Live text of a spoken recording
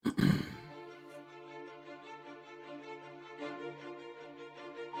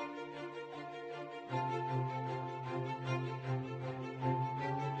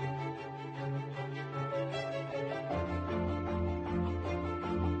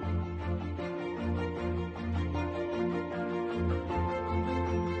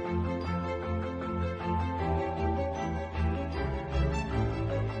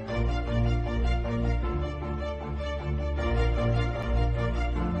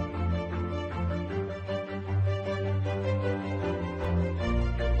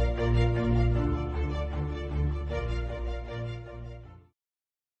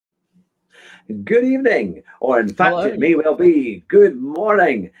good evening, or in fact, Hello. it may well be good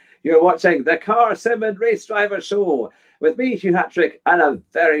morning. You're watching the Car Sim and Race Driver Show with me, Hugh Hattrick, and a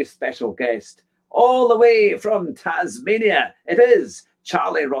very special guest all the way from Tasmania. It is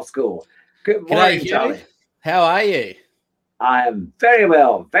Charlie Rosco. Good morning, G'day, Hugh. Charlie. How are you? I am very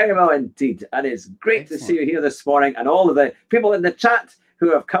well indeed. And it's great to see you here this morning, and all of the people in the chat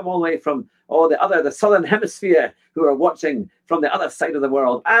who have come all the way from the Southern Hemisphere who are watching from the other side of the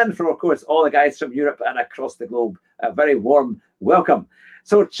world, and from, of course, all the guys from Europe and across the globe. A very warm welcome.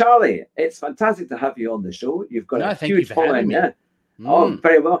 So, Charlie, it's fantastic to have you on the show. You've got a huge following. Yeah. Oh,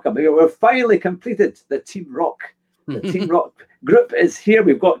 very welcome. We've finally completed the Team Rock. The Team Rock group is here. I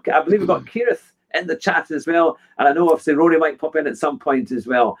believe we've got Kireth in the chat as well, and I know obviously Rory might pop in at some point as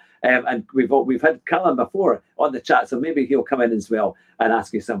well. And we've had Callum before on the chat, so maybe he'll come in as well and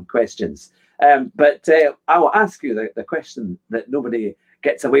ask you some questions. But I will ask you the question that nobody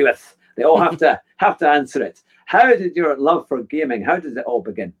gets away with. They all have to answer it. How did your love for gaming? How did it all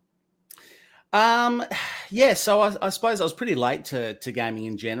begin? So I suppose I was pretty late to gaming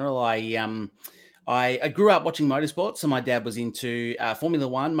in general. I grew up watching motorsports, so my dad was into Formula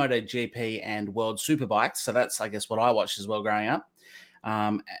One, MotoGP, and World Superbikes. So that's, I guess, what I watched as well growing up.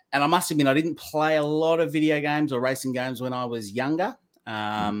 And I must admit, I didn't play a lot of video games or racing games when I was younger.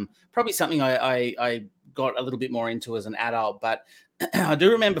 Probably something I got a little bit more into as an adult, but I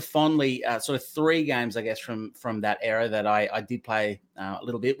do remember fondly sort of three games, I guess, from that era that I did play a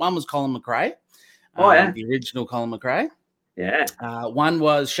little bit. One was Colin McRae, the original Colin McRae. Yeah. One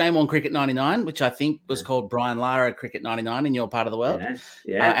was Shame on Cricket 99, which I think was called Brian Lara Cricket 99 in your part of the world.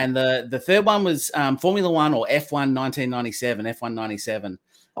 Yeah. And the third one was Formula One or F1 1997, F1 97.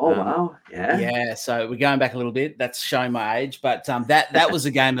 Oh, wow. Yeah. Yeah, so we're going back a little bit. That's showing my age. But that was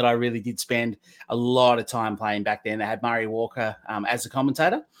a game that I really did spend a lot of time playing back then. They had Murray Walker as a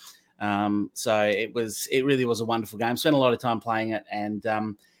commentator. So it really was a wonderful game. Spent a lot of time playing it. And,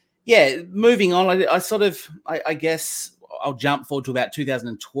 moving on, I guess I'll jump forward to about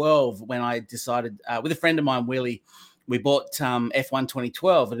 2012 when I decided, with a friend of mine, Willie, we bought F1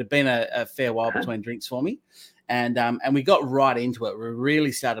 2012. It had been a fair while between drinks for me. And we got right into it. We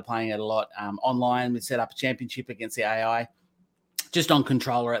really started playing it a lot online. We set up a championship against the AI, just on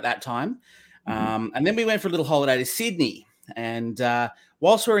controller at that time. And then we went for a little holiday to Sydney. And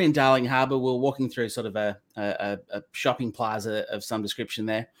whilst we were in Darling Harbour, we were walking through sort of a shopping plaza of some description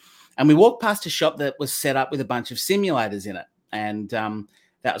there. And we walked past a shop that was set up with a bunch of simulators in it. And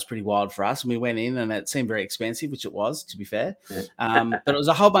that was pretty wild for us. And we went in, and it seemed very expensive, which it was, to be fair. But it was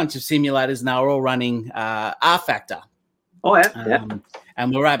a whole bunch of simulators, and they were all running R Factor. Oh, yeah.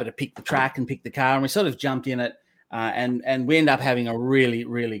 And we were able to pick the track and pick the car, and we sort of jumped in it. And we ended up having a really,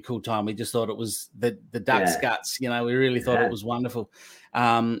 really cool time. We just thought it was the duck's guts. We really thought it was wonderful. We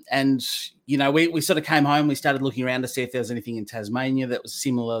sort of came home. We started looking around to see if there was anything in Tasmania that was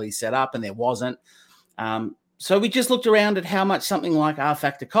similarly set up, and there wasn't. So we just looked around at how much something like R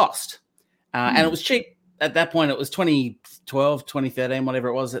Factor cost. And it was cheap. At that point, it was 2012, 2013, whatever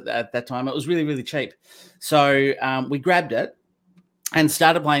it was at that time. It was really, really cheap. So we grabbed it and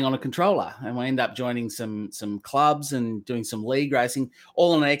started playing on a controller. And we ended up joining some clubs and doing some league racing,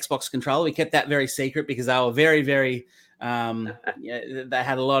 all on an Xbox controller. We kept that very secret because they were very, very... they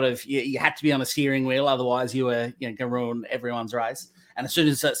had a lot of... You had to be on a steering wheel, otherwise you were going to ruin everyone's race. And as soon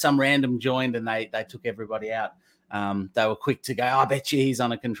as some random joined and they took everybody out, they were quick to go, I bet you he's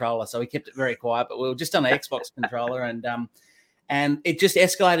on a controller. So we kept it very quiet, but we were just on an Xbox controller, and it just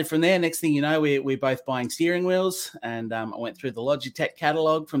escalated from there. Next thing you know, we're both buying steering wheels, and I went through the Logitech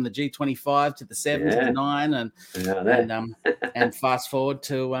catalog from the G25 to the 7 to the 9, and fast forward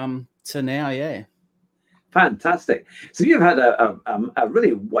to now, yeah. Fantastic. So you've had a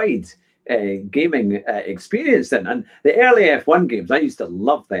really wide gaming experience then, and the early F1 games, I used to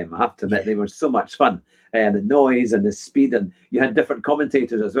love them. I have to admit, they were so much fun, and the noise and the speed, and you had different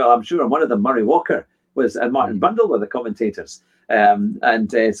commentators as well. I'm sure one of them, Murray Walker, was, and Martin Bundle were the commentators, so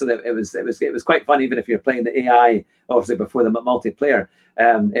that it was quite fun. Even if you're playing the AI, obviously before the multiplayer,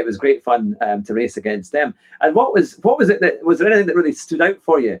 it was great fun to race against them. And what was it was there anything that really stood out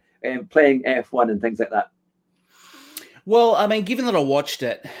for you playing F1 and things like that? Well, I mean, given that I watched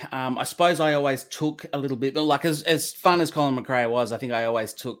it, I suppose I always took a little bit, like as fun as Colin McRae was, I think I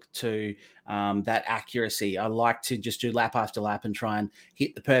always took to that accuracy. I like to just do lap after lap and try and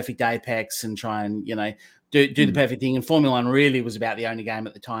hit the perfect apex and try and, do the perfect thing. And Formula One really was about the only game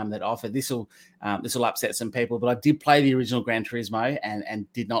at the time that offered. This will upset some people, but I did play the original Gran Turismo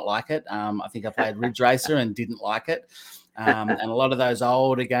and did not like it. I think I played Ridge Racer and didn't like it. And a lot of those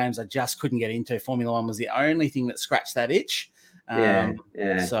older games I just couldn't get into. Formula One was the only thing that scratched that itch.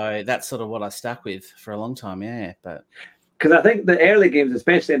 So that's sort of what I stuck with for a long time. Yeah, but because I think the early games,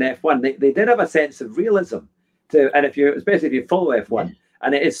 especially in F1, they did have a sense of realism and especially if you follow F1,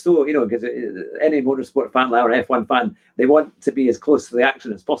 and it is so, because any motorsport fan or F1 fan, they want to be as close to the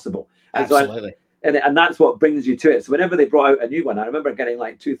action as possible. And absolutely. And that's what brings you to it. So whenever they brought out a new one, I remember getting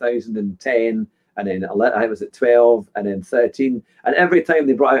like 2010, and then I was at 12, and then 13, and every time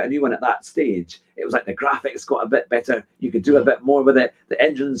they brought out a new one at that stage, it was like the graphics got a bit better. You could do a bit more with it. The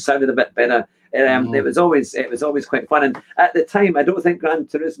engines sounded a bit better. It was always quite fun. And at the time, I don't think Gran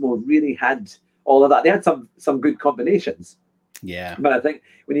Turismo really had all of that. They had some good combinations. Yeah. But I think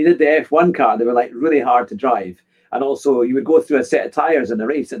when you did the F1 car, they were like really hard to drive. And also you would go through a set of tires in the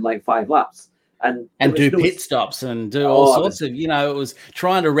race in like 5 laps. And do pit stops and do all sorts of, it was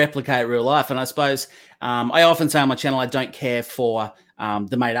trying to replicate real life. And I suppose I often say on my channel, I don't care for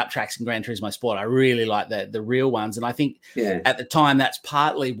the made-up tracks in Gran Turismo Sport. I really like the real ones. And I think at the time, that's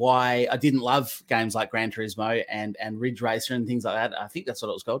partly why I didn't love games like Gran Turismo and Ridge Racer and things like that. I think that's what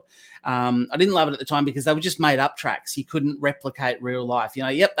it was called. I didn't love it at the time because they were just made-up tracks. You couldn't replicate real life.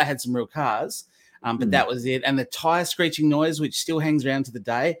 They had some real cars, but that was it. And the tyre screeching noise, which still hangs around to the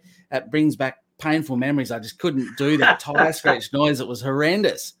day, that brings back painful memories. I just couldn't do that tyre screech noise. It was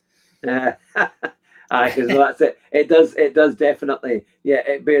horrendous. Because that's it. It does definitely. Yeah,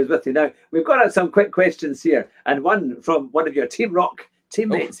 it bears with you. Now we've got some quick questions here, and one from one of your Team Rock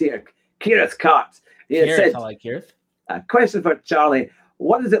teammates here, Kireth Kart. Kireth, hello, Kireth. A question for Charlie: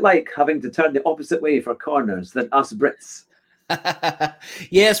 what is it like having to turn the opposite way for corners than us Brits?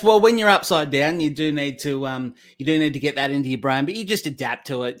 Yes, well, when you're upside down, you do need to get that into your brain, but you just adapt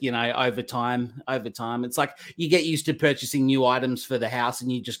to it, over time. It's like you get used to purchasing new items for the house and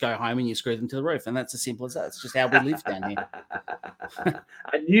you just go home and you screw them to the roof, and that's as simple as that. It's just how we live down here.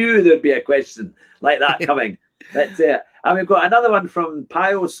 I knew there'd be a question like that coming. That's it. And we've got another one from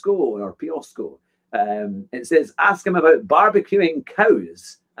Piosco. It says, ask him about barbecuing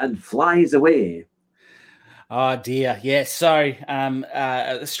cows and flies away. Oh dear, yeah. So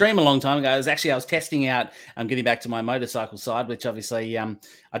a stream a long time ago. I was testing out. I'm getting back to my motorcycle side, which obviously I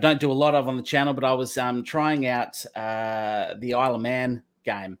don't do a lot of on the channel. But I was trying out the Isle of Man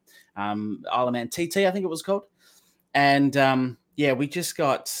game, Isle of Man TT, I think it was called. And we just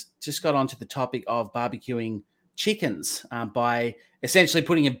got onto the topic of barbecuing chickens by essentially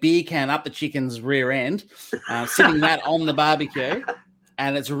putting a beer can up the chicken's rear end, sitting that on the barbecue.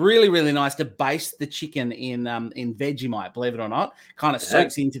 And it's really, really nice to baste the chicken in Vegemite, believe it or not. Kind of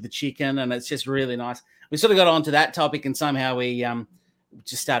soaks into the chicken, and it's just really nice. We sort of got onto that topic, and somehow we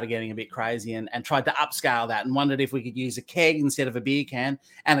just started getting a bit crazy and tried to upscale that and wondered if we could use a keg instead of a beer can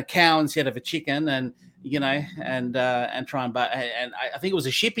and a cow instead of a chicken, and try and I think it was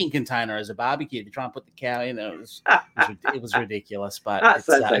a shipping container as a barbecue to try and put the cow in. It was ridiculous, but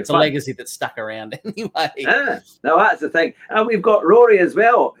it's a legacy that's stuck around anyway. No, that's the thing. And we've got Rory as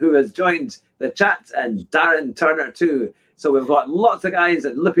well, who has joined the chat, and Darren Turner too. So we've got lots of guys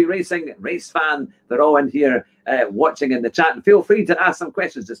at Lippy Racing, Race Fan. They're all in here watching in the chat. And feel free to ask some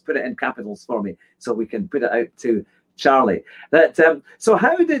questions. Just put it in capitals for me so we can put it out to Charlie. So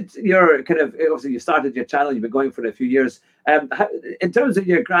how did your obviously you started your channel, you've been going for a few years. In terms of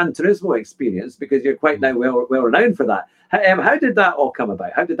your Gran Turismo experience, because you're quite now well renowned for that, how did that all come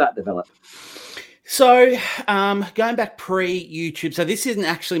about? How did that develop? So going back pre-YouTube, so this isn't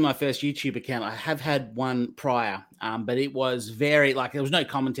actually my first YouTube account. I have had one prior, but it was very there was no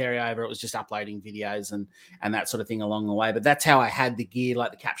commentary over it. It was just uploading videos and that sort of thing along the way. But that's how I had the gear,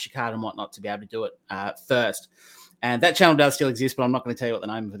 like the capture card and whatnot, to be able to do it first. And that channel does still exist, but I'm not going to tell you what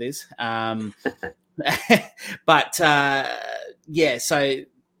the name of it is.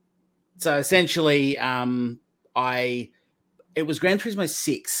 So essentially, it was Gran Turismo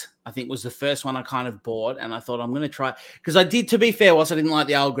 6, I think, was the first one I kind of bought, and I thought I'm going to try, because I did, to be fair, whilst I didn't like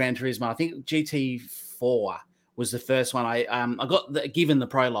the old Gran Turismo, I think GT4 was the first one I got given the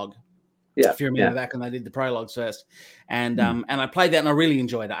prologue. Yeah, if you remember back when they did the prologues first, and I played that and I really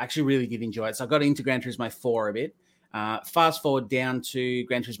enjoyed it. I actually really did enjoy it. So I got into Gran Turismo 4 a bit. Fast forward down to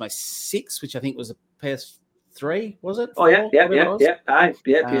Gran Turismo 6, which I think was a PS3, was it? Oh yeah,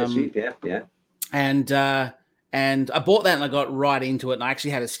 PS3, And I bought that and I got right into it, and I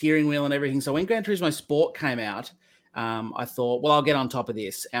actually had a steering wheel and everything. So when Gran Turismo Sport came out, I thought, well, I'll get on top of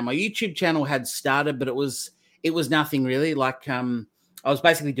this. And my YouTube channel had started, but it was nothing really. I was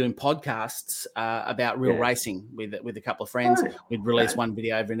basically doing podcasts about real racing with a couple of friends. We'd release one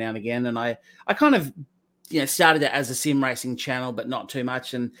video every now and again, and I kind of started it as a sim racing channel, but not too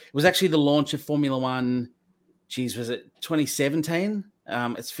much. And it was actually the launch of Formula One. Was it 2017?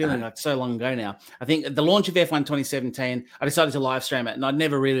 It's feeling like so long ago now. I think at the launch of F1 2017, I decided to live stream it, and I'd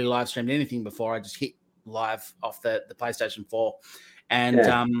never really live streamed anything before. I just hit live off the PlayStation 4,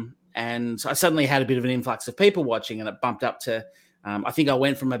 and so I suddenly had a bit of an influx of people watching, and it bumped up to I think I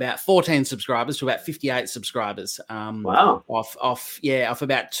went from about 14 subscribers to about 58 subscribers. Wow! Off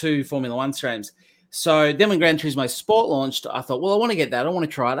about 2 Formula One streams. So then when Gran Turismo Sport launched, I thought, well, I want to get that. I want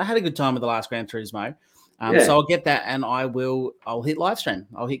to try it. I had a good time with the last Gran Turismo. So I'll get that, and I'll hit live stream.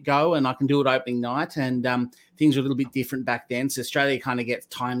 I'll hit go, and I can do it opening night. And things were a little bit different back then. So Australia kind of gets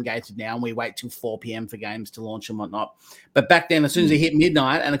time gated now, and we wait till 4 p.m. for games to launch and whatnot. But back then, as soon as it hit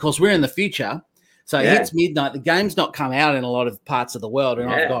midnight, and of course we're in the future, so it hits midnight. The game's not come out in a lot of parts of the world, and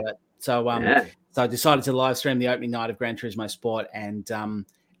I've got it. So so I decided to live stream the opening night of Gran Turismo Sport, and I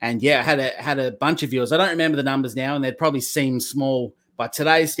had a bunch of viewers. I don't remember the numbers now, and they'd probably seem small by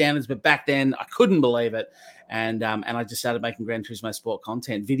today's standards, but back then I couldn't believe it. And I just started making Gran Turismo Sport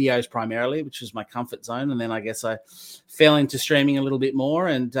content, videos primarily, which was my comfort zone. And then I guess I fell into streaming a little bit more,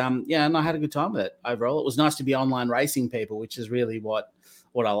 and and I had a good time with it overall. It was nice to be online racing people, which is really what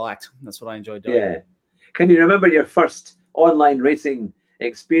I liked. That's what I enjoyed doing. Yeah. Can you remember your first online racing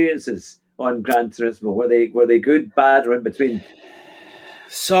experiences on Gran Turismo? Were they good, bad, or in between?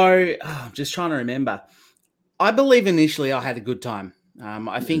 So I'm just trying to remember. I believe initially I had a good time.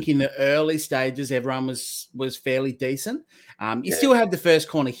 I think in the early stages, everyone was fairly decent. You still had the first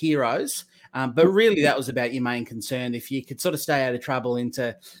corner heroes, but really that was about your main concern. If you could sort of stay out of trouble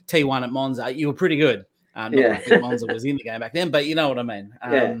into T1 at Monza, you were pretty good. Not that Monza was in the game back then, but you know what I mean.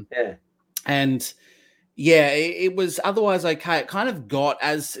 And it was otherwise okay. It kind of got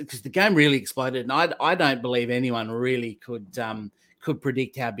because the game really exploded, and I don't believe anyone really could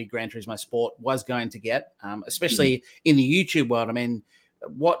predict how big Gran Turismo Sport was going to get, especially in the YouTube world. I mean,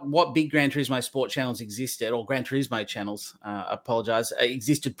 what big Gran Turismo Sport channels existed, or Gran Turismo channels,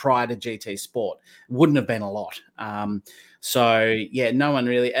 existed prior to GT Sport? Wouldn't have been a lot. No one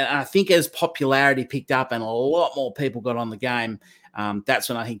really. And I think as popularity picked up and a lot more people got on the game, that's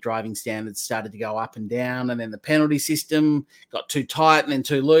when I think driving standards started to go up and down, and then the penalty system got too tight and then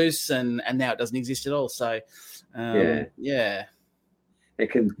too loose, and now it doesn't exist at all. So, It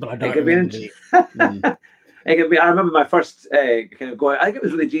can be interesting. It can be. I remember my first kind of going. I think it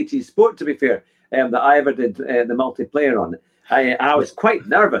was really GT Sport, to be fair, that I ever did the multiplayer on. I was quite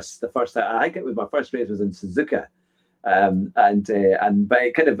nervous the first time. I think it was my first race was in Suzuka, but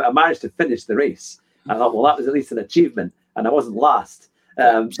I managed to finish the race. I thought, well, that was at least an achievement, and I wasn't last.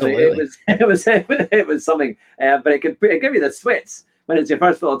 So it was something. But it can give you the sweats when it's your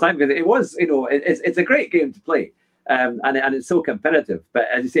first little time, because it was, it's a great game to play. And it's so competitive, but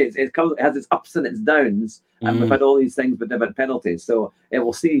as you say, it has its ups and its downs, and we've had all these things with different penalties. So it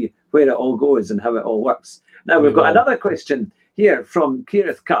will see where it all goes and how it all works. Now we've got another question here from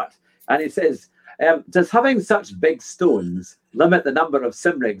Kireth Kart, and he says, "Does having such big stones limit the number of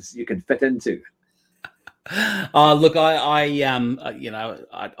sim rigs you can fit into?" Look, I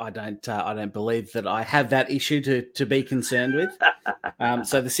don't believe that I have that issue to be concerned with.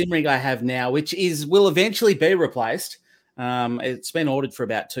 So the sim rig I have now, which will eventually be replaced. It's been ordered for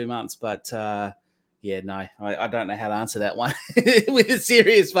about 2 months, but I don't know how to answer that one with a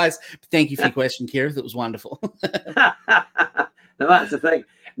serious face. But thank you for your question, Kireth. It was wonderful. Now that's the thing.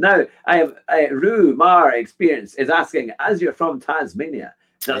 Now I have Rue Mar Experience is asking, as you're from Tasmania,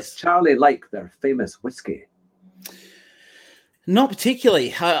 does Charlie like their famous whiskey? Not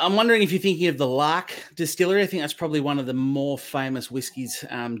particularly. I'm wondering if you're thinking of the Lark Distillery. I think that's probably one of the more famous whiskies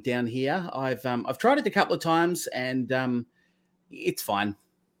down here. I've tried it a couple of times, and it's fine.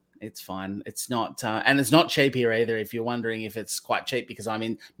 It's fine. It's not, and it's not cheap here either. If you're wondering if it's quite cheap, because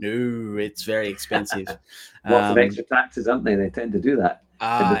no, it's very expensive. Lots of extra taxes, aren't they? They tend to do that.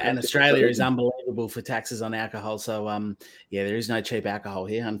 And Australia is unbelievable for taxes on alcohol. So, there is no cheap alcohol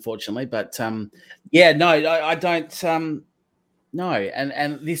here, unfortunately. But, I don't. No,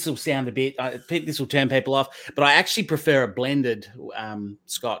 and this will sound this will turn people off, but I actually prefer a blended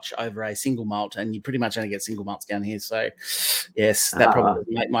Scotch over a single malt, and you pretty much only get single malts down here. So, yes, that probably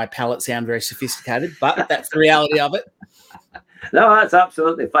make my palate sound very sophisticated, but that's the reality of it. No, that's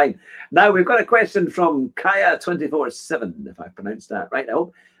absolutely fine. Now we've got a question from Kaya247, if I pronounced that right. I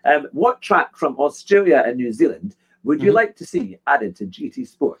hope. What track from Australia and New Zealand would you like to see added to GT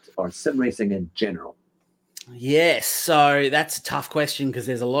Sport or sim racing in general? Yes, so that's a tough question because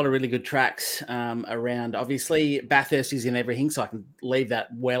there's a lot of really good tracks around. Obviously, Bathurst is in everything, so I can leave that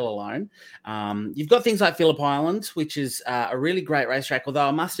well alone. You've got things like Phillip Island, which is a really great racetrack, although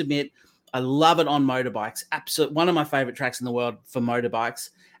I must admit, I love it on motorbikes. Absolutely, one of my favorite tracks in the world for motorbikes,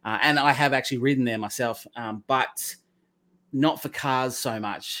 and I have actually ridden there myself. But not for cars so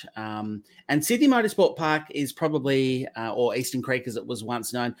much. And Sydney Motorsport Park is probably, or Eastern Creek as it was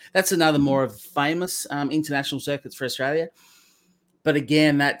once known, that's another more of famous international circuits for Australia. But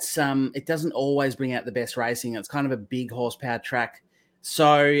again, that's it doesn't always bring out the best racing. It's kind of a big horsepower track.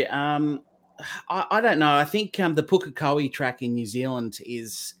 So I don't know. I think the Pukekohe track in New Zealand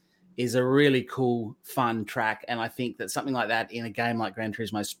is a really cool, fun track. And I think that something like that in a game like Gran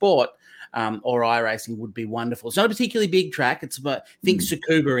Turismo Sport or iRacing would be wonderful. It's not a particularly big track. It's about, think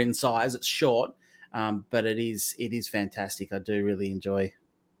Tsukuba in size. It's short, but it is fantastic. I do really enjoy,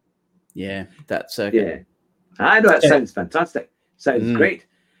 that circuit. Yeah, I know that sounds fantastic. Sounds great.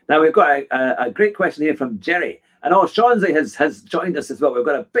 Now we've got a great question here from Jerry. And Shawnsley has joined us as well. We've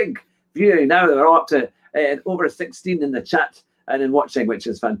got a big viewing now. We're all up to over 16 in the chat and in watching, which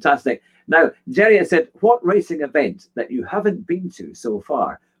is fantastic. Now, Jerry has said, what racing event that you haven't been to so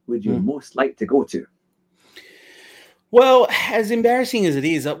far would you most like to go to? Well, as embarrassing as it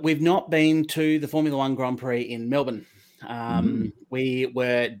is, we've not been to the Formula One Grand Prix in Melbourne. We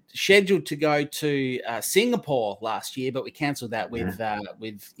were scheduled to go to Singapore last year, but we cancelled that with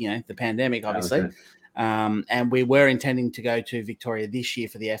the pandemic, obviously. And we were intending to go to Victoria this year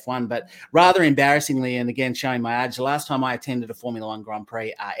for the F1, but rather embarrassingly, and again showing my age, the last time I attended a Formula One Grand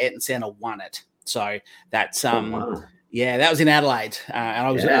Prix, Ayrton Senna won it. So that's that was in Adelaide, and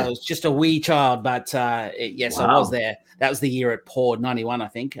I was just a wee child, but I was there. That was the year it poured, 91, I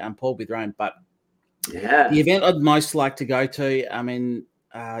think, poured with rain. But the event I'd most like to go to, I mean,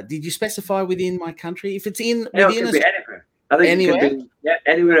 did you specify within my country? If it's it could be anywhere. I think anywhere? It could be,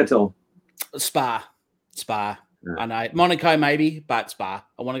 anywhere at all. Spa. I know Monaco maybe, but Spa.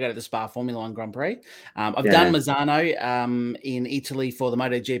 I want to go to the Spa Formula One Grand Prix. I've done Mazzano in Italy for the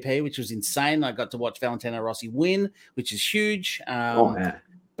MotoGP, which was insane. I got to watch Valentino Rossi win, which is huge.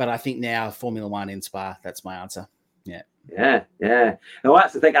 But I think now Formula One in Spa. That's my answer. Yeah. No,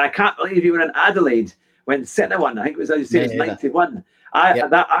 that's the thing. I can't believe you were in Adelaide when Senna won. I think it was, as you said, 91.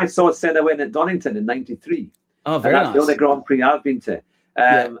 I saw Senna win at Donington in 93. Oh, very nice. That's the only Grand Prix I've been to.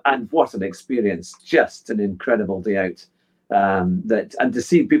 And what an experience. Just an incredible day out. And to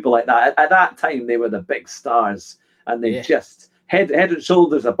see people like that, at that time, they were the big stars, and they just head and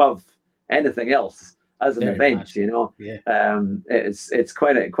shoulders above anything else as an event, much. It's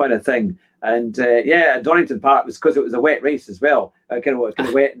quite a thing. And Donington Park was, because it was a wet race as well, kind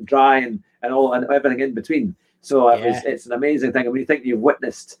of wet and dry and everything in between. So it's an amazing thing. And when you think you've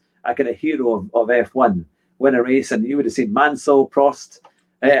witnessed a kind of hero of F1 win a race, and you would have seen Mansell, Prost,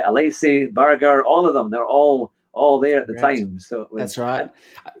 Alesi, Berger, all of them. They're all there at the time. So that's right.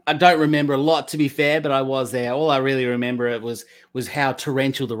 I don't remember a lot, to be fair, but I was there. All I really remember was how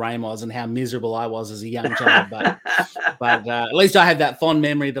torrential the rain was and how miserable I was as a young child. But at least I had that fond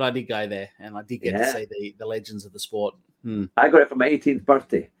memory that I did go there, and I did get to see the legends of the sport. I got it for my 18th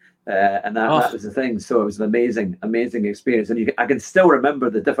birthday. And that was the thing. So it was an amazing experience. And I can still remember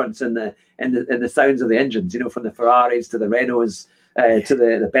the difference in the sounds of the engines, from the Ferraris to the Renaults, to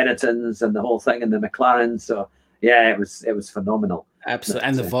the Benettons and the whole thing, and the McLarens. So it was phenomenal. Absolutely.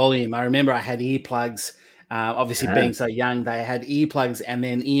 And the volume. I remember I had earplugs. Obviously being so young, they had earplugs and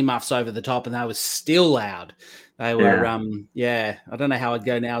then earmuffs over the top, and they were still loud. They were, I don't know how I'd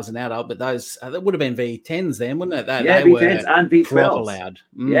go now as an adult, but those that would have been V10s then, wouldn't it? They V10s and V12s. Loud.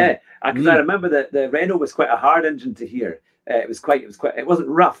 Because I remember that the Renault was quite a hard engine to hear. It wasn't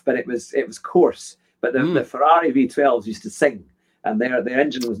rough, but it was coarse. But the Ferrari V12s used to sing, and their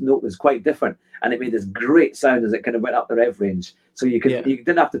engine was quite different, and it made this great sound as it kind of went up the rev range. So you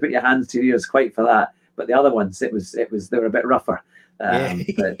didn't have to put your hands to your ears quite for that. But the other ones, they were a bit rougher.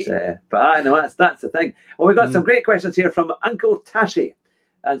 But I know that's the thing. Well, we've got some great questions here from Uncle Tashi,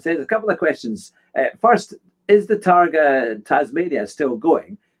 and says a couple of questions. First, is the Targa Tasmania still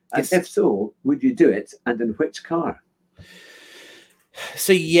going? And if so, would you do it? And in which car?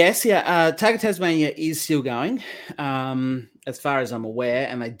 So yes, Targa Tasmania is still going, as far as I'm aware,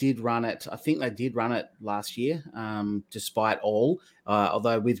 and they did run it. I think they did run it last year, despite all,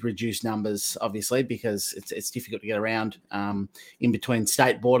 although with reduced numbers, obviously, because it's difficult to get around in between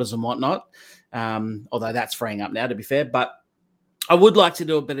state borders and whatnot. Although that's freeing up now, to be fair, but I would like to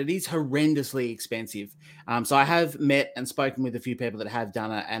do it, but it is horrendously expensive. So I have met and spoken with a few people that have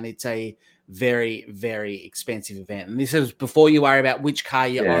done it, and it's a very, very expensive event. And this is before you worry about which car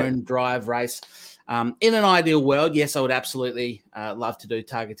you own, drive, race. In an ideal world, yes, I would absolutely love to do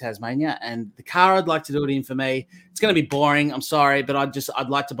Targa Tasmania. And the car I'd like to do it in, for me, it's going to be boring. I'm sorry, but I'd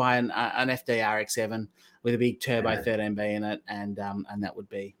like to buy an FD RX-7 with a big turbo 13B in it, and that would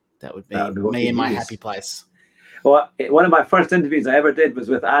be me in my happy place. Well, one of my first interviews I ever did was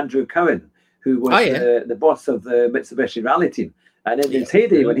with Andrew Cowan, who was the boss of the Mitsubishi rally team. And in his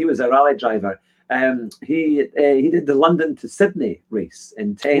heyday, when he was a rally driver, he did the London to Sydney race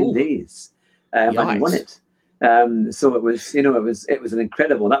in 10 days, and he won it. So it was, it was an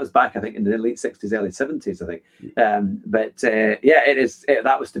incredible. That was back, I think, in the late 60s, early 70s, I think. That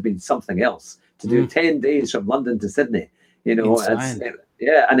was to have been something else to do 10 days from London to Sydney.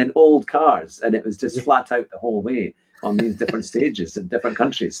 And in old cars, and it was just flat out the whole way on these different stages in different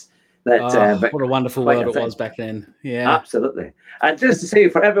countries. What a wonderful world it was back then. Yeah, absolutely. And just to say,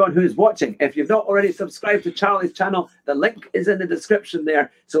 for everyone who's watching, if you've not already subscribed to Charlie's channel, the link is in the description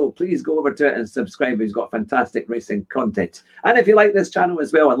there. So please go over to it and subscribe. He's got fantastic racing content. And if you like this channel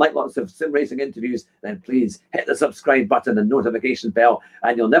as well and like lots of sim racing interviews, then please hit the subscribe button and notification bell,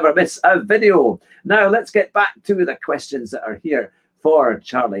 and you'll never miss a video. Now, let's get back to the questions that are here for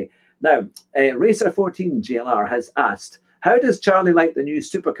Charlie. Now, Racer14 GLR has asked, how does Charlie like the new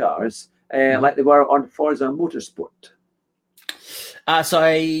supercars like they were on Forza Motorsport?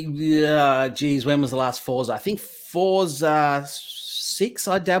 When was the last Forza? I think Forza 6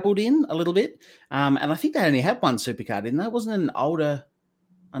 I dabbled in a little bit. And I think they only had one supercar, didn't they? Wasn't it an older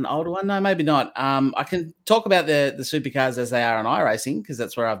one? No, maybe not. I can talk about the supercars as they are on iRacing, because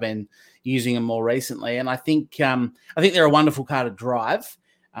that's where I've been using them more recently. And I think they're a wonderful car to drive.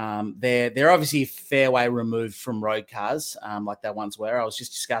 They're obviously a fair way removed from road cars, like they once were. I was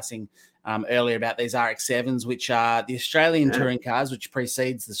just discussing earlier about these RX-7s, which are the Australian touring cars, which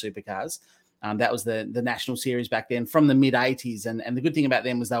precedes the supercars. That was the national series back then from the mid-'80s. And the good thing about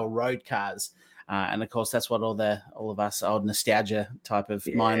them was they were road cars. And, of course, that's what all of us old nostalgia type of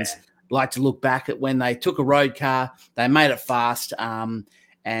minds like to look back at, when they took a road car, they made it fast.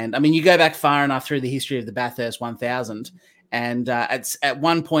 And, I mean, you go back far enough through the history of the Bathurst 1000, and at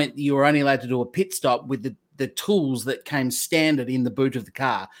one point, you were only allowed to do a pit stop with the tools that came standard in the boot of the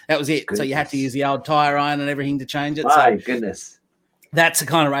car. That was it. Goodness. So you had to use the old tyre iron and everything to change it. My goodness. That's the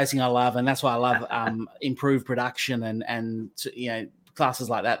kind of racing I love, and that's why I love improved production and classes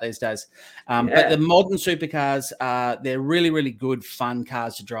like that these days. But the modern supercars, they're really, really good, fun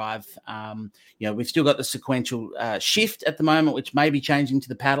cars to drive. We've still got the sequential shift at the moment, which may be changing to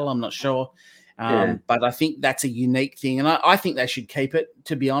the paddle. I'm not sure. But I think that's a unique thing, and I think they should keep it,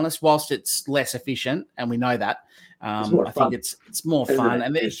 to be honest, whilst it's less efficient, and we know that. I think it's more fun,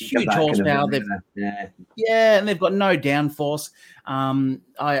 and there's huge horsepower. And they've got no downforce.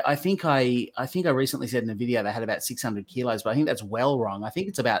 I think I recently said in a video they had about 600 kilos, but I think that's well wrong. I think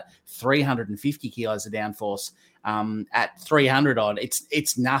it's about 350 kilos of downforce. At 300 odd,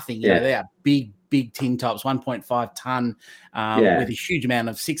 it's nothing. They are big tin tops, 1.5 ton, with a huge amount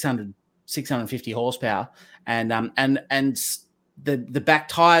of 650 horsepower, and the back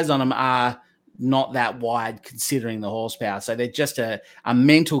tires on them are not that wide considering the horsepower, so they're just a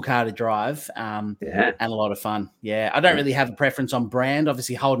mental car to drive, and a lot of fun. I don't really have a preference on brand.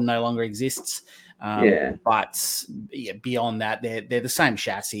 Obviously Holden no longer exists, but beyond that, they're the same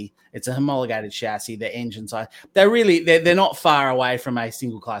chassis. It's a homologated chassis. The engines they're not far away from a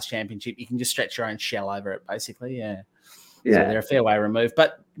single class championship. You can just stretch your own shell over it, basically. So they're a fair way removed,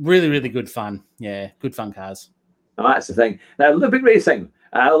 but really, really good fun. Good fun cars. Oh, that's the thing. Now, Olympic Racing.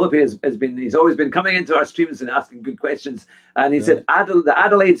 Olympic he's always been coming into our streams and asking good questions. And he said the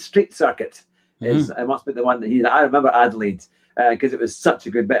Adelaide Street Circuit it must be the one that I remember Adelaide because it was such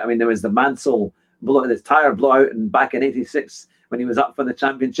a good bit. I mean, there was the Mansell his tyre blowout back in '86 when he was up for the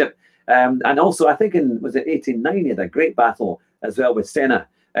championship. And also, I think was it 89, he had a great battle as well with Senna.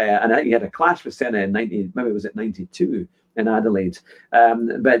 And I think he had a clash with Senna in 90, maybe was it 92 in Adelaide.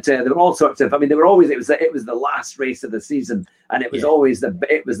 But there were all sorts of, they were always, it was the last race of the season, and it was always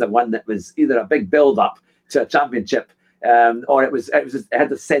the one that was either a big build up to a championship, or it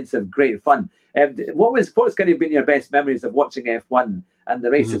had a sense of great fun. What's kind of been your best memories of watching F1 and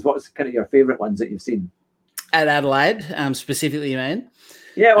the races? What's kind of your favourite ones that you've seen? At Adelaide, specifically, you mean?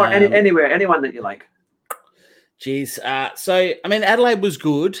 Yeah, or anywhere, anyone that you like. Geez. Adelaide was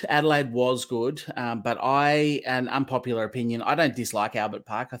good. But an unpopular opinion, I don't dislike Albert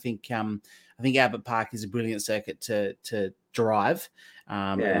Park. I think Albert Park is a brilliant circuit to drive.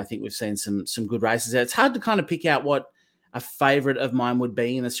 And I think we've seen some good races there. It's hard to kind of pick out what a favourite of mine would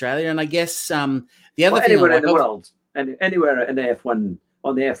be in Australia. And I guess the other thing anywhere in the world, and anywhere in the F1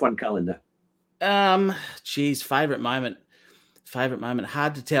 on the F1 calendar. Favourite moment.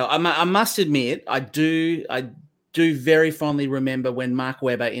 Hard to tell. I must admit, I do very fondly remember when Mark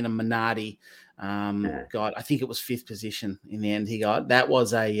Webber in a Minardi got, I think it was 5th position in the end he got. That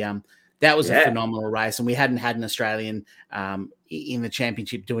was a that was a phenomenal race, and we hadn't had an Australian in the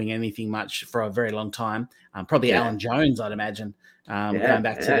championship doing anything much for a very long time. Probably Alan Jones, I'd imagine, going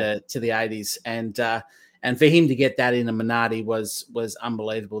back to the 80s, and for him to get that in a Minardi was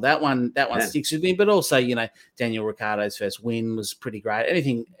unbelievable. That one sticks with me, but also, you know, Daniel Ricciardo's first win was pretty great.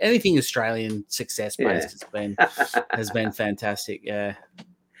 Anything Australian success based has been fantastic. Yeah.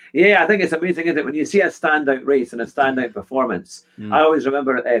 Yeah, I think it's amazing, isn't it? When you see a standout race and a standout performance. I always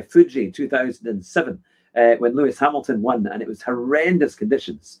remember Fuji 2007 when Lewis Hamilton won, and it was horrendous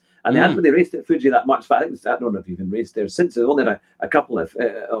conditions. And they hadn't really raced at Fuji that much, but I don't know if you've been raced there since. There's only a couple of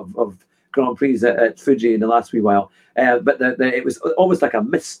Grand Prix at Fuji in the last wee while. But it was almost like a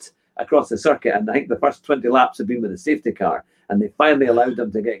mist across the circuit. And I think the first 20 laps had been with a safety car, and they finally allowed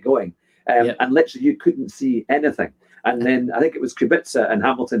them to get going. And literally you couldn't see anything. And then I think it was Kubica and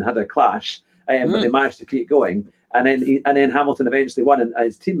Hamilton had a clash, but they managed to keep going. And then Hamilton eventually won, and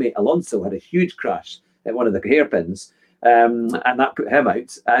his teammate Alonso had a huge crash at one of the hairpins, and that put him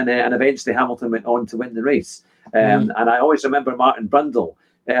out. And eventually Hamilton went on to win the race. And I always remember Martin Brundle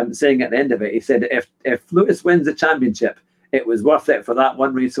saying at the end of it, he said, if Lewis wins the championship, it was worth it for that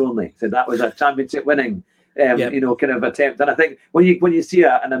one race only. So that was a championship winning, you know, kind of attempt. And I think when you see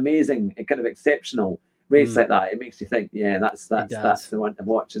an amazing, kind of exceptional race like that, it makes you think, that's the one to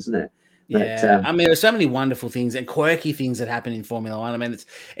watch, isn't it? Yeah, I mean, there's so many wonderful things and quirky things that happen in Formula One. I mean,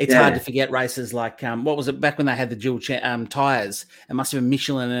 it's hard to forget races like what was it back when they had the dual tires? It must have been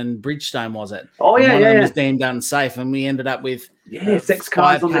Michelin and Bridgestone, was it? Oh yeah, one of them was deemed unsafe, and we ended up with 6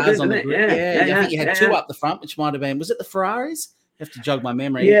 cars on the grid. I think you had 2 up the front, which might have been, was it the Ferraris? You have to jog my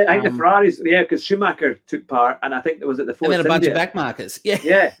memory. Yeah, I think the Ferraris, because Schumacher took part, and I think there was at the Force India. And then a bunch India. of back markers.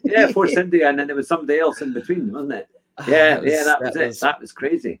 Force India, and then there was somebody else in between, wasn't it? That was it. That was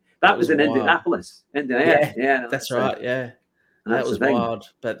crazy. That was in wild. Indianapolis. That's right. Yeah. That was wild,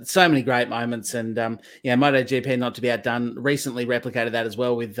 but so many great moments. And MotoGP, not to be outdone, recently replicated that as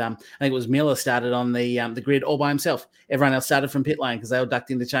well with I think it was Miller started on the grid all by himself. Everyone else started from pit lane because they all ducked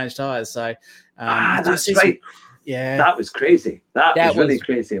in to change tyres. So that's right. Yeah, that was crazy. That was really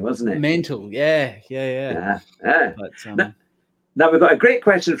crazy, wasn't it? Mental. Yeah. But, now we've got a great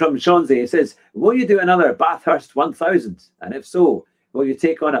question from Shanzi. He says, will you do another Bathurst 1000? And if so, will you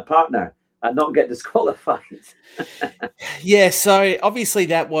take on a partner and not get disqualified? So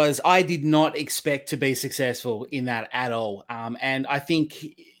obviously I did not expect to be successful in that at all. And I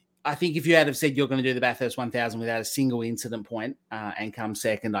think if you had have said you're going to do the Bathurst 1000 without a single incident point and come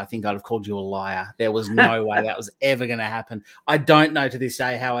second, I think I'd have called you a liar. There was no way that was ever going to happen. I don't know to this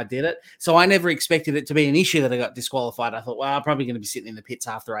day how I did it. So I never expected it to be an issue that I got disqualified. I thought, well, I'm probably going to be sitting in the pits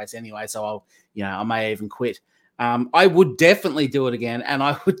after the race anyway, so I may even quit. I would definitely do it again, and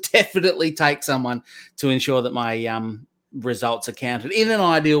I would definitely take someone to ensure that my results are counted. In an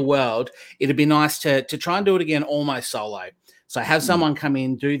ideal world, it'd be nice to try and do it again almost solo. So have someone come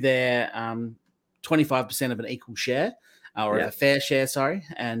in, do their 25% of an equal share or a fair share,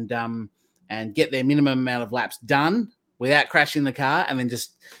 and get their minimum amount of laps done without crashing the car, and then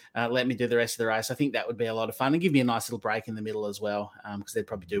just let me do the rest of the race. I think that would be a lot of fun and give me a nice little break in the middle as well, because they'd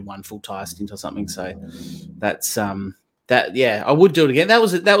probably do one full tire stint or something. So that's I would do it again. That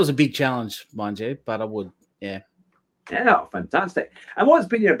was a big challenge, mind you, but I would, yeah. Yeah, fantastic. And what's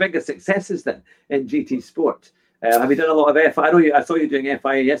been your biggest successes then in GT Sport? Have you done a lot of FIA? I saw you doing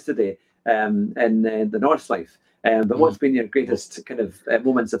FIA yesterday in the North Life. But what's been your greatest kind of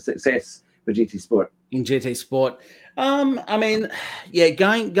moments of success with GT Sport? In GT Sport, I mean,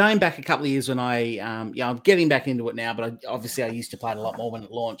 going back a couple of years when I'm getting back into it now, but I used to play it a lot more when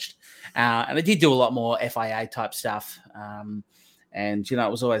it launched, and I did do a lot more FIA type stuff. And,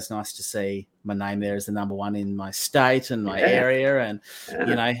 it was always nice to see my name there as the number one in my state and my area. And,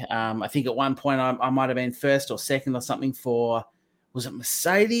 I think at one point I might have been first or second or something for, was it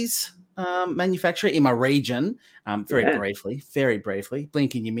Mercedes manufacturer in my region? Very briefly.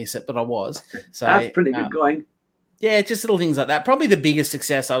 Blink and you miss it, but I was. So that's pretty good going. Yeah, just little things like that. Probably the biggest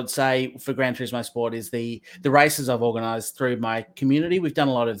success I would say for Gran Turismo Sport is the races I've organised through my community. We've done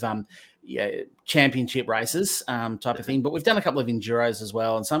a lot of championship races type of thing, but we've done a couple of enduros as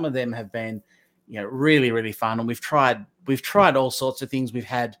well, and some of them have been really, really fun. And we've tried all sorts of things. We've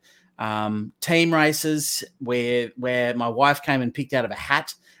had team races where my wife came and picked out of a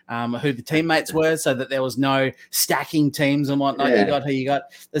hat who the teammates were, so that there was no stacking teams and whatnot. You got who you got.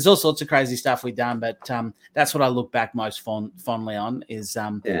 There's all sorts of crazy stuff we've done, but that's what I look back most fondly on is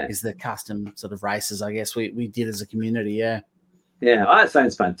the custom sort of races, I guess, we did as a community. Yeah, well, that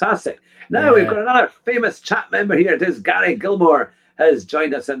sounds fantastic. Now we've got another famous chat member here. It is Gary Gilmore has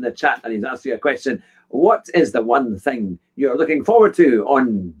joined us in the chat, and he's asked you a question. what is the one thing you're looking forward to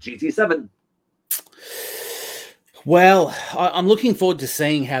on GT7? Well, I'm looking forward to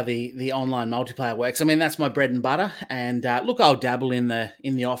seeing how the online multiplayer works. I mean, that's my bread and butter. And look, I'll dabble in the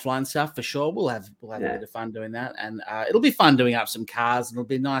offline stuff for sure. We'll have a bit of fun doing that, and it'll be fun doing up some cars. And it'll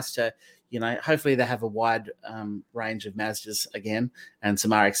be nice to, hopefully they have a wide range of Mazdas again and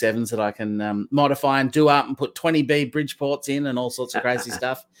some RX-7s that I can modify and do up and put 20B bridge ports in and all sorts of crazy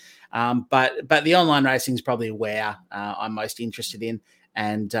stuff. But the online racing is probably where I'm most interested in,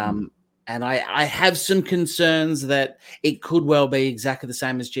 and I have some concerns that it could well be exactly the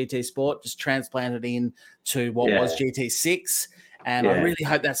same as GT Sport, just transplanted in to what was GT6. And I really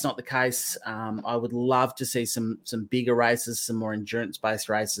hope that's not the case. I would love to see some bigger races, some more endurance-based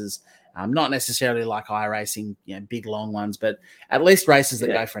races, not necessarily like iRacing, big long ones, but at least races that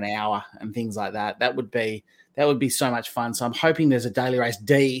go for an hour and things like that. That would be so much fun. So I'm hoping there's a daily race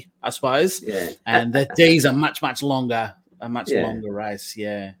D, I suppose, and the D's are much longer, longer race.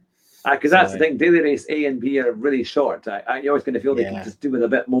 Yeah. Because that's the thing, daily race A and B are really short. I always kind of feel they can just do with a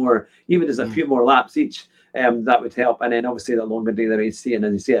bit more, even just a few more laps each. That would help. And then obviously the longer daily race C, and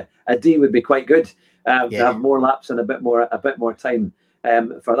as you say, a D would be quite good to have more laps and a bit more time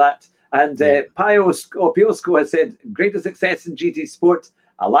for that. And Piosco has said, greater success in GT Sport,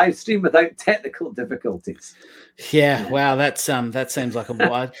 a live stream without technical difficulties. Yeah, wow, that seems like a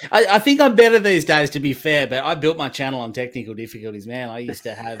wide. I think I'm better these days, to be fair, but I built my channel on technical difficulties, man. I used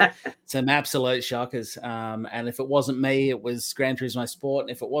to have some absolute shockers. And if it wasn't me, it was Gran Turismo Sport. And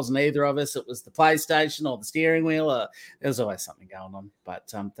if it wasn't either of us, it was the PlayStation or the steering wheel. There was always something going on,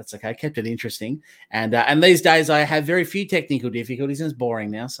 but that's okay. Kept it interesting. And these days I have very few technical difficulties, and it's boring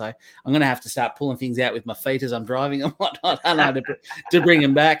now. So I'm going to have to start pulling things out with my feet as I'm driving and whatnot. I know to bring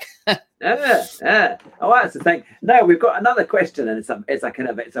them back. Oh, that's the thing. Now we've got another question, and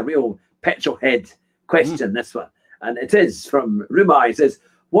it's a real petrol head question. This one, and it is from Rumai. He says,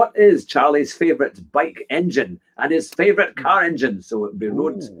 "What is Charlie's favourite bike engine and his favourite car engine?" So it would be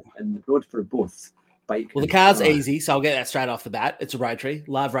road for both bike. Well, the car's easy, so I'll get that straight off the bat. It's a Rotary.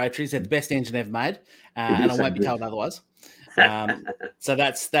 Love Rotaries. They're the best engine ever made, and I won't be told otherwise. So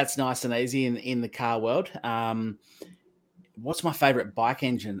that's nice and easy in the car world. What's my favorite bike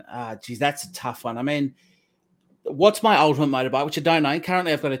engine? Geez, that's a tough one. I mean, what's my ultimate motorbike, which I don't know.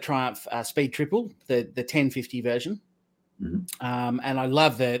 Currently, I've got a Triumph Speed Triple, the 1050 version. And I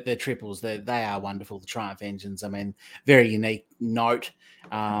love the triples. They are wonderful, the Triumph engines. I mean, very unique note.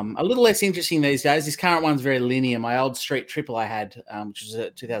 A little less interesting these days. This current one's very linear. My old Street Triple I had, which was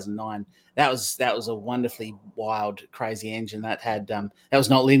a 2009, that was a wonderfully wild, crazy engine that had that was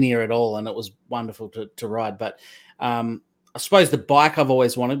not linear at all, and it was wonderful to ride. But I suppose the bike I've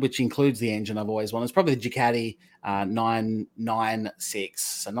always wanted, which includes the engine I've always wanted, is probably the Ducati 996.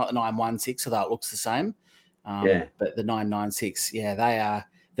 So not the 916, although it looks the same. But the 996, they are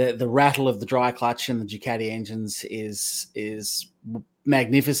the rattle of the dry clutch and the Ducati engines is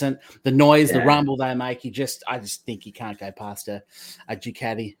magnificent. The noise, the rumble they make, I just think you can't go past a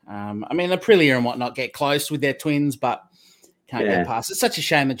Ducati. I mean, Aprilia and whatnot get close with their twins, but can't get past. It's such a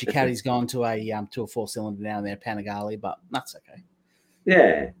shame that Ducati's gone to a 4-cylinder now in their Panigale, but that's okay.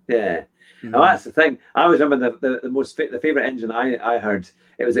 Yeah. Oh, that's the thing. I always remember the favorite engine I heard.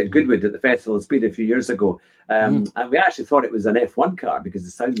 It was at Goodwood at the Festival of Speed a few years ago, and we actually thought it was an F1 car because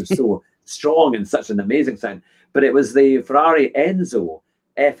the sound was so strong and such an amazing sound. But it was the Ferrari Enzo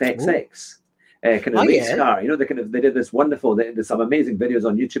FXX kind of race car. They did this wonderful. There's some amazing videos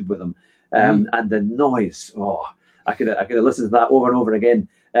on YouTube with them, and the noise. Oh, I could have listened to that over and over again.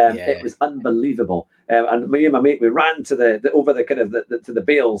 It was unbelievable. And me and my mate, we ran to the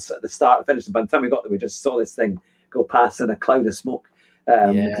bales at the start and finished. And by the time we got there, we just saw this thing go past in a cloud of smoke. He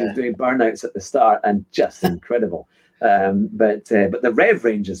was doing burnouts at the start, and just incredible. But the rev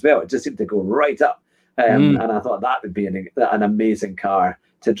range as well, it just seemed to go right up. And I thought that would be an amazing car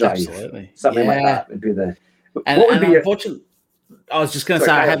to drive. Absolutely. Something like that would be the. Unfortunately, I was just going to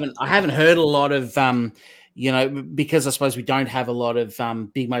say I haven't heard a lot of because I suppose we don't have a lot of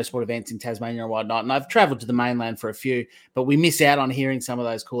big motorsport events in Tasmania and whatnot. And I've travelled to the mainland for a few, but we miss out on hearing some of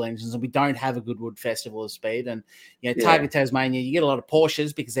those cool engines, and we don't have a Goodwood Festival of Speed. And Target Tasmania, you get a lot of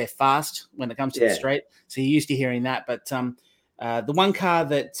Porsches because they're fast when it comes to the street. So you're used to hearing that. But the one car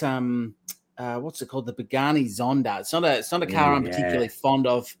that what's it called? The Pagani Zonda. It's not a car I'm particularly fond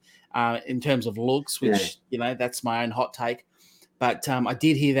of in terms of looks, which that's my own hot take. But I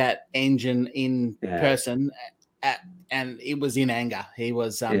did hear that engine in person, and it was in anger. He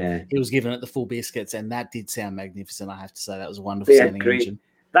was giving it the full biscuits, and that did sound magnificent. I have to say that was a wonderful sounding engine.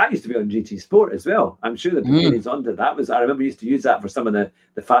 That used to be on GT Sport as well. I'm sure the Pagani Zonda. I remember used to use that for some of the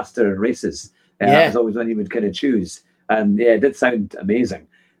faster races That was always one he would kind of choose. And yeah, it did sound amazing.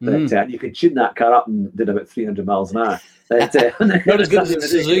 But you could tune that car up and did about 300 miles an hour. But, not as good as a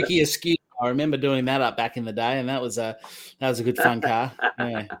Suzuki Askew. I remember doing that up back in the day, and that was a good fun car.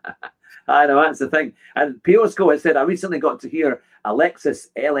 Yeah. I know, that's the thing. And Piosco has said, I recently got to hear a Lexus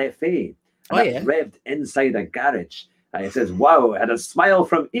LFA. And that was revved inside a garage. And he says, wow, had a smile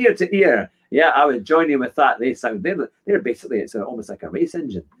from ear to ear. Yeah, I would join you with that. They're basically, it's almost like a race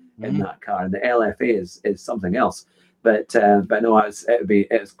engine in that car. And the LFA is something else. But no,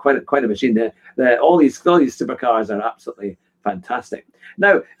 it's quite a machine. All these supercars are absolutely fantastic.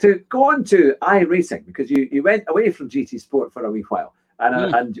 Now, to go on to iRacing, because you went away from GT Sport for a wee while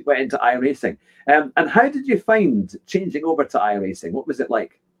and went into iRacing. And how did you find changing over to iRacing? What was it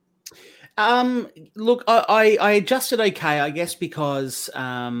like? Look, I adjusted okay, I guess, because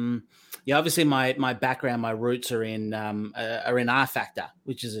obviously my background, my roots are in R Factor,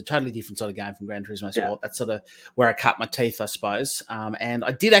 which is a totally different sort of game from Gran Turismo Sport. Yeah. That's sort of where I cut my teeth, I suppose. And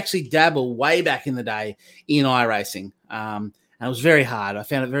I did actually dabble way back in the day in iRacing. And it was very hard. I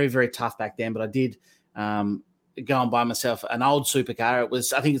found it very, very tough back then, but I did go and buy myself an old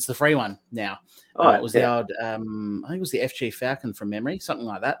supercar. I think it's the free one now. It was the old, I think it was the FG Falcon from memory, something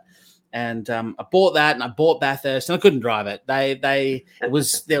like that. And I bought that, and I bought Bathurst, and I couldn't drive it. There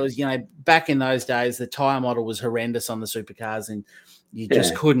was back in those days, the tyre model was horrendous on the supercars, and you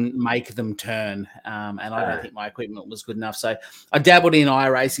just couldn't make them turn. And I don't think my equipment was good enough. So I dabbled in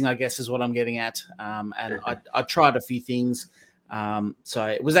iRacing, I guess, is what I'm getting at. And I tried a few things. So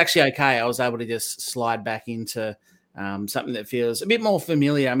it was actually okay. I was able to just slide back into something that feels a bit more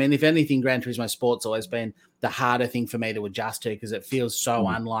familiar. I mean, if anything, Gran Turismo Sport's always been the harder thing for me to adjust to, because it feels so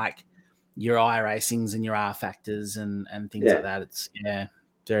unlike your iRacings and your R Factors and things like that. It's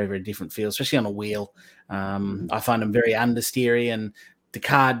very, very different feel, especially on a wheel. I find them very understeery, and the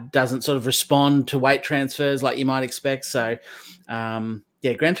car doesn't sort of respond to weight transfers like you might expect. So Gran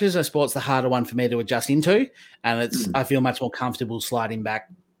Turismo Sport's the harder one for me to adjust into, and I feel much more comfortable sliding back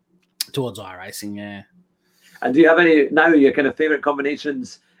towards iRacing. Yeah. And do you have any now your kind of favorite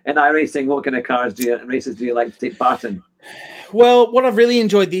combinations in iRacing? What kind of races do you like to take part in? Well, what I've really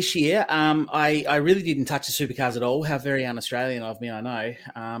enjoyed this year, I really didn't touch the supercars at all. How very un-Australian of me, I know.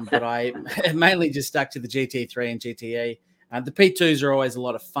 But I mainly just stuck to the GT3 and GTE. The P2s are always a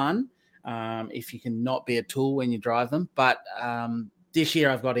lot of fun if you can not be a tool when you drive them. But this year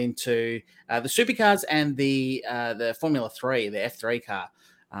I've got into the supercars and the Formula 3, the F3 car.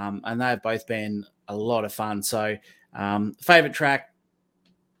 And they've both been a lot of fun. So favourite track,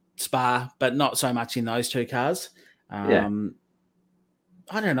 Spa, but not so much in those two cars.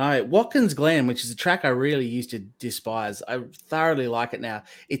 I don't know. Watkins Glen, which is a track I really used to despise. I thoroughly like it now.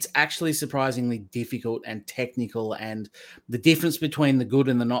 It's actually surprisingly difficult and technical, and the difference between the good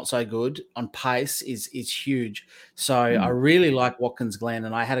and the not so good on pace is huge. So I really like Watkins Glen,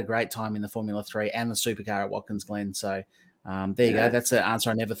 and I had a great time in the Formula 3 and the supercar at Watkins Glen. So there you go. That's an answer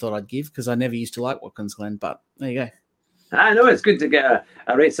I never thought I'd give, because I never used to like Watkins Glen, but there you go. I know it's good to get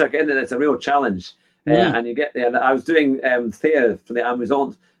a race circuit in, and it's a real challenge. And you get there. I was doing Thea from the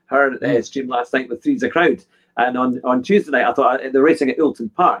Amazon, her stream last night with Three's a Crowd. And on Tuesday night, I thought they're racing at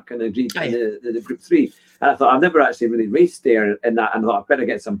Ilton Park in the Group 3. And I thought, I've never actually really raced there in that. And I thought, I'd better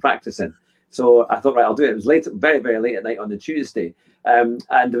get some practice in. So I thought, right, I'll do it. It was late, very, very late at night on the Tuesday. And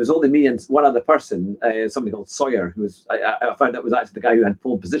there was only me and one other person, somebody called Sawyer, who was, I found out was actually the guy who had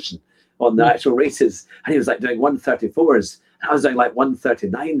pole position on the actual races. And he was like doing 134s. I was doing like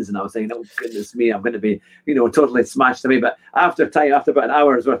 139s, and I was saying, oh, goodness me, I'm going to be, totally smashed away. But after about an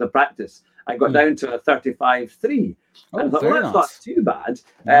hour's worth of practice, I got down to a 35.3. And I thought, well, that's not too bad,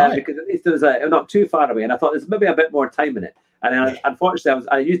 because at least there was not too far away. And I thought there's maybe a bit more time in it. And then, unfortunately,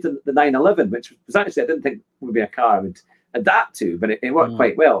 I used the 911, which was actually, I didn't think would be a car I would adapt to, but it worked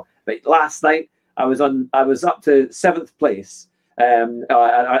quite well. But last night, I was up to 7th place. I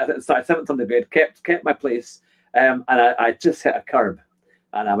started 7th on the grid, kept my place. And I just hit a curb,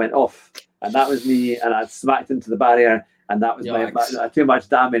 and I went off, and that was me, and I smacked into the barrier, and that was my too much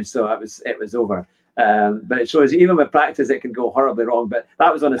damage, so it was over. But it shows you, even with practice, it can go horribly wrong. But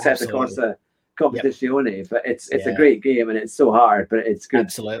that was on a Sette Corsa Competizione, but it's a great game, and it's so hard, but it's good.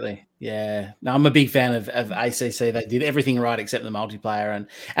 Absolutely, yeah. No, I'm a big fan of ACC. They did everything right except the multiplayer,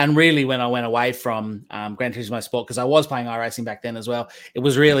 and really when I went away from Gran Turismo Sport, because I was playing iRacing back then as well, it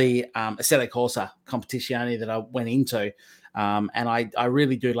was really a Sette Corsa Competizione that I went into, and I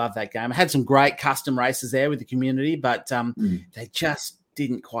really do love that game. I had some great custom races there with the community, but they just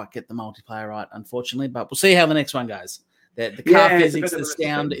didn't quite get the multiplayer right, unfortunately. But we'll see how the next one goes. The car physics, the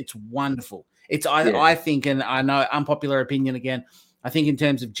sound, it's wonderful. I think, and I know unpopular opinion again, I think in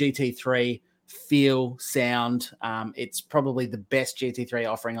terms of GT3 feel, sound. It's probably the best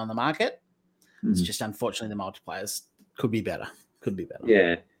GT3 offering on the market. It's just unfortunately the multiplayers could be better.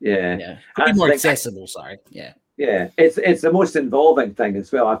 Yeah. Could be more accessible. Sorry. Yeah. It's the most involving thing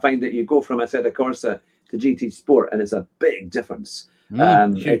as well. I find that you go from Assetto Corsa to GT Sport, and it's a big difference.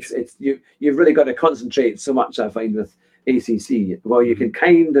 It's you've really got to concentrate so much. I find with ACC, well, you can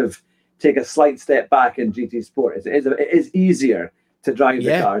kind of take a slight step back in GT Sport. It is easier to drive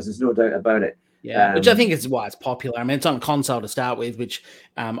the cars. There's no doubt about it. Yeah, which I think is why it's popular. I mean, it's on console to start with, which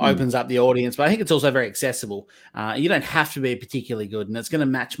opens up the audience, but I think it's also very accessible. You don't have to be particularly good, and it's going to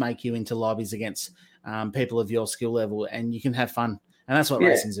match make you into lobbies against people of your skill level, and you can have fun. And that's what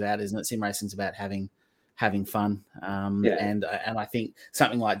racing's about, isn't it? Sim racing's about having fun. And I think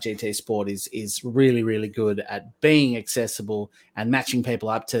something like GT Sport is really, really good at being accessible and matching people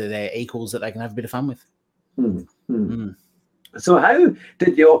up to their equals that they can have a bit of fun with. So how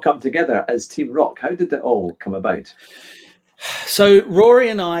did you all come together as Team Rock? How did it all come about? So Rory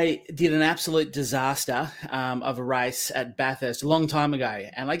and I did an absolute disaster of a race at Bathurst a long time ago.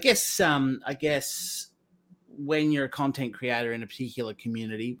 And I guess when you're a content creator in a particular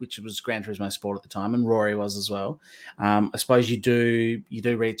community, which was Gran Turismo Sport at the time, and Rory was as well, I suppose you do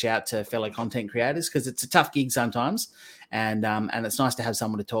reach out to fellow content creators because it's a tough gig sometimes, and it's nice to have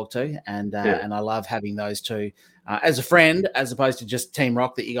someone to talk to, and I love having those two as a friend as opposed to just Team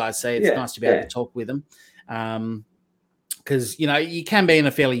Rock that you guys see. It's nice to be able to talk with them. Because you can be in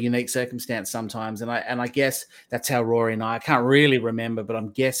a fairly unique circumstance sometimes, and I guess that's how Rory and I can't really remember, but I'm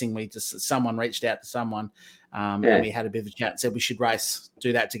guessing someone reached out to someone, and we had a bit of a chat and said we should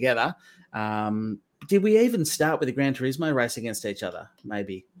do that together. Did we even start with a Gran Turismo race against each other?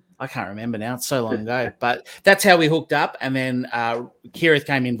 Maybe. I can't remember now. It's so long ago, but that's how we hooked up. And then Kireth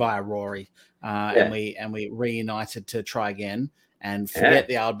came in via Rory, and we reunited to try again and forget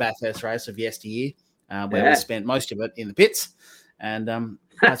the old Bathurst race of yesteryear. Where we spent most of it in the pits, and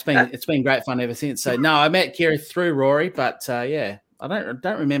it's been great fun ever since. So no, I met Kireth through Rory, but I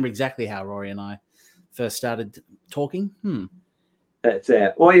don't remember exactly how Rory and I first started talking. It's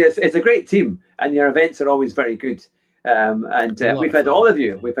a great team, and your events are always very good. We've had all of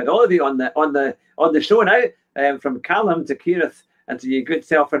you. We've had all of you on the show now, from Callum to Kireth and to your good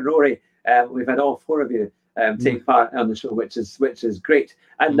self and Rory. We've had all four of you take part on the show, which is great.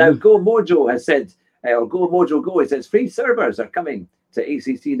 And now Go Mojo has said. Or Go Mojo Go, it says free servers are coming to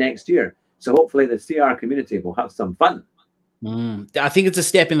ACC next year. So hopefully the CR community will have some fun. I think it's a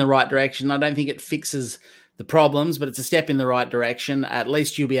step in the right direction. I don't think it fixes the problems, but it's a step in the right direction. At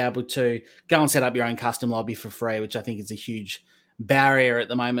least you'll be able to go and set up your own custom lobby for free, which I think is a huge barrier at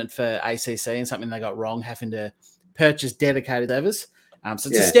the moment for ACC and something they got wrong, having to purchase dedicated servers. So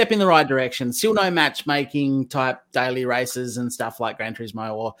it's a step in the right direction. Still no matchmaking type daily races and stuff like Gran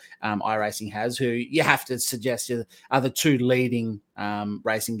Turismo or iRacing has, who you have to suggest are the two leading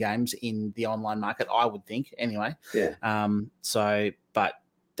racing games in the online market, I would think, anyway. But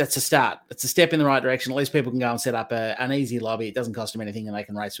that's a start. It's a step in the right direction. At least people can go and set up an easy lobby. It doesn't cost them anything, and they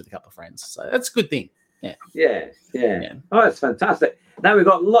can race with a couple of friends. So that's a good thing. Yeah. Oh, it's fantastic. Now we've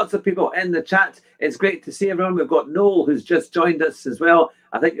got lots of people in the chat. It's great to see everyone. We've got Noel, who's just joined us as well.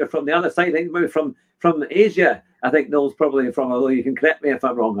 I think you're from the other side. I think maybe from Asia. I think Noel's probably from, although you can correct me if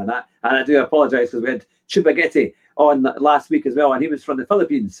I'm wrong on that. And I do apologise because we had Chubagetti on last week as well, and he was from the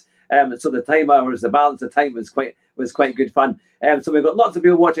Philippines. So the balance of time was quite good fun. So we've got lots of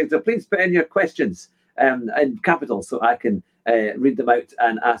people watching. So please put in your questions in capitals so I can read them out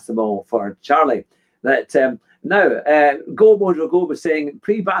and ask them all for Charlie. Now, Go Mojo Go was saying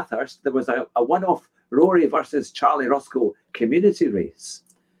pre-Bathurst there was a one-off Rory versus Charlie Rosco community race.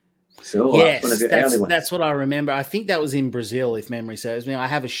 So yes, that's what I remember. I think that was in Brazil, if memory serves me. I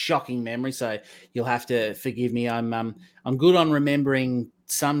have a shocking memory, so you'll have to forgive me. I'm good on remembering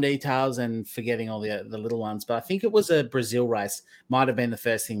some details and forgetting all the little ones, but I think it was a Brazil race. Might have been the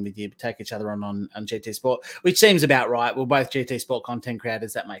first thing we did, take each other on GT Sport, which seems about right. We're both GT Sport content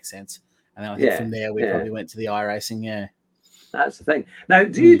creators. That makes sense. And then I think from there we probably went to the iRacing. Yeah, that's the thing. Now,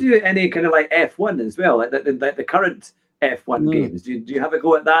 do you do any kind of like F1 as well, like the current F1 games? Do you have a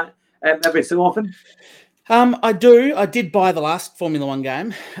go at that every so often? I do. I did buy the last Formula One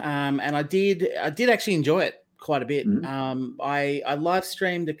game, and I did actually enjoy it quite a bit. I live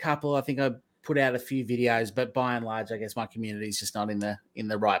streamed a couple. I think I put out a few videos, but by and large, I guess my community is just not in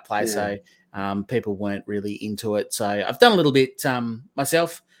the right place. So people weren't really into it. So I've done a little bit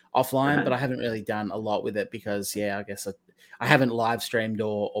myself offline, but I haven't really done a lot with it because, I guess I haven't live streamed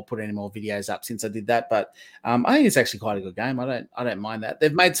or put any more videos up since I did that. But I think it's actually quite a good game. I don't mind that.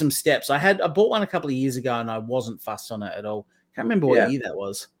 They've made some steps. I bought one a couple of years ago and I wasn't fussed on it at all. Can't remember what year that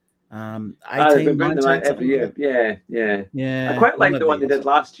was. They've 18, been bringing them 19, out every year. Yeah. I quite one liked of the one they these. did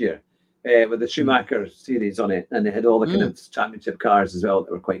last year with the Schumacher series on it, and they had all the kind of championship cars as well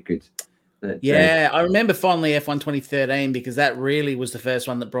that were quite good. I remember fondly F1 2013 because that really was the first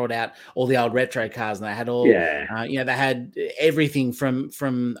one that brought out all the old retro cars, and they had all, they had everything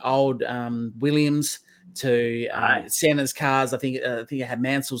from old Williams to Senna's cars. I think it had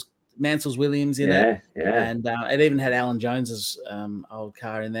Mansell's Williams in it, and it even had Alan Jones's old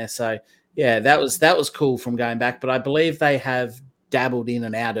car in there. So that was cool from going back. But I believe they have dabbled in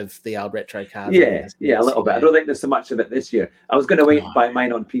and out of the old retro cars. A little bit. I don't think there's so much of it this year. I was going to wait and buy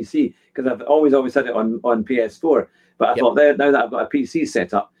mine on PC because I've always had it on PS4. But I thought now that I've got a PC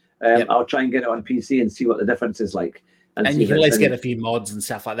set up, I'll try and get it on PC and see what the difference is like. And you can at least get a few mods and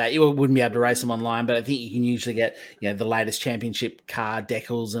stuff like that. You wouldn't be able to race them online, but I think you can usually get the latest championship car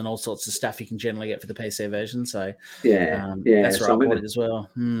decals and all sorts of stuff you can generally get for the PC version. So that's right. I bought it as well.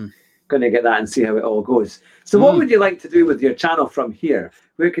 Going to get that and see how it all goes. So what would you like to do with your channel from here?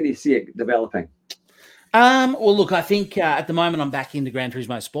 Where can you see it developing? Well, look, I think at the moment I'm back into Gran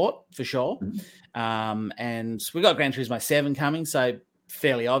Turismo Sport for sure. And we've got Gran Turismo 7 coming, so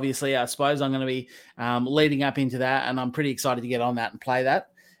fairly obviously, I suppose I'm going to be leading up into that, and I'm pretty excited to get on that and play that.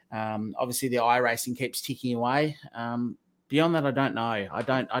 Obviously, the iRacing keeps ticking away. Beyond that, I don't know. I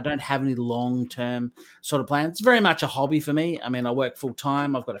don't have any long-term sort of plans. It's very much a hobby for me. I mean, I work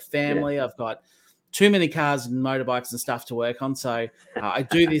full-time. I've got a family. I've got too many cars and motorbikes and stuff to work on. So I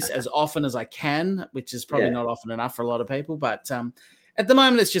do this as often as I can, which is probably not often enough for a lot of people. But at the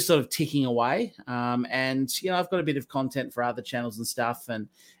moment, it's just sort of ticking away. And, I've got a bit of content for other channels and stuff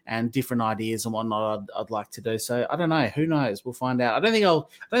and different ideas and whatnot I'd like to do. So I don't know. Who knows? We'll find out. I don't think I'll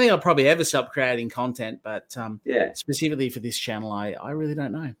probably ever stop creating content, but specifically for this channel, I really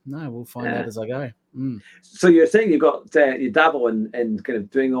don't know. No, we'll find out as I go. So you're saying you've got, you dabble in kind of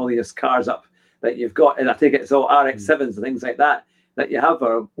doing all these cars up that you've got, and I think it's all RX-7s and things like that you have,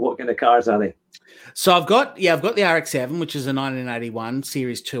 or what kind of cars are they? So I've got the RX-7, which is a 1981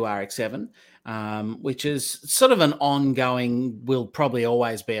 Series 2 RX-7, which is sort of an ongoing, will probably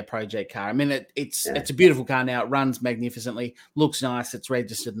always be a project car. I mean, it's a beautiful car now. It runs magnificently, looks nice, it's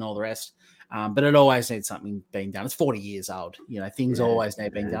registered and all the rest. But it always needs something being done. It's 40 years old. Things always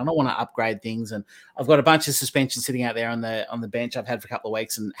need being done. I want to upgrade things, and I've got a bunch of suspension sitting out there on the bench I've had for a couple of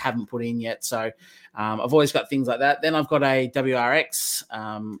weeks and haven't put in yet. So I've always got things like that. Then I've got a WRX,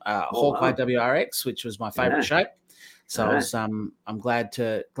 Hawkeye WRX, which was my favorite shape. So I was, I'm glad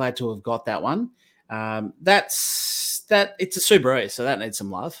to have got that one. It's a Subaru, so that needs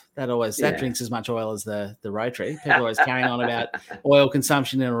some love. That drinks as much oil as the Rotary. People are always carrying on about oil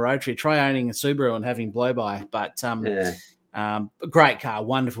consumption in a Rotary. Try owning a Subaru and having blow by. But great car,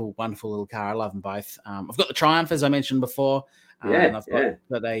 wonderful little car. I love them both. I've got the Triumph, as I mentioned before. And I've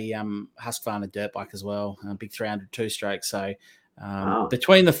got a Husqvarna dirt bike as well, a big 300 two-stroke. So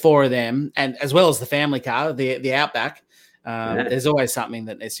between the four of them, and as well as the family car, the Outback, there's always something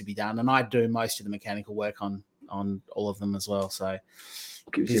that needs to be done. And I do most of the mechanical work on all of them as well. So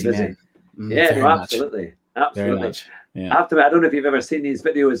keeps you busy. Absolutely. Very much. Yeah. I have to admit, I don't know if you've ever seen these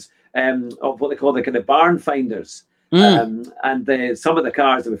videos of what they call the kind of barn finders. And some of the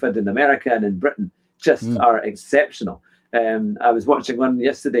cars that we've had in America and in Britain just are exceptional. I was watching one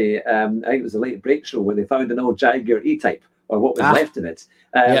yesterday. I think it was a late break show where they found an old Jaguar E-Type, or what was left of it.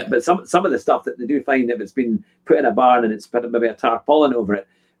 But some of the stuff that they do find, if it's been put in a barn and it's put maybe a tarpaulin over it,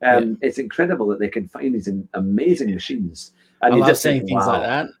 it's incredible that they can find these amazing machines. And I you love just seeing think, things like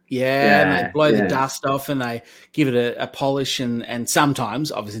that. And they blow the dust off and they give it a polish, and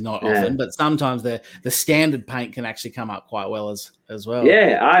sometimes, obviously not often, but sometimes the standard paint can actually come up quite well as well.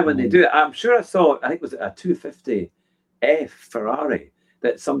 When they do it, I'm sure I saw, I think it was a 250F Ferrari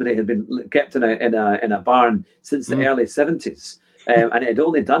that somebody had been kept in a barn since the early 70s. And it had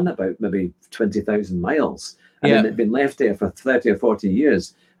only done about maybe 20,000 miles. And then it had been left there for 30 or 40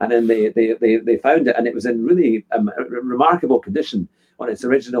 years. And then they found it, and it was in really remarkable condition on its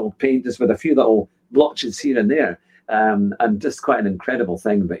original paint, just with a few little blotches here and there. And just quite an incredible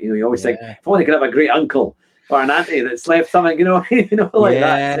thing. But, you always think, if only could have a great uncle or an auntie that's left something, like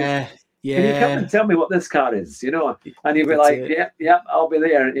that. Can you come and tell me what this car is, And you'd be like, yep, I'll be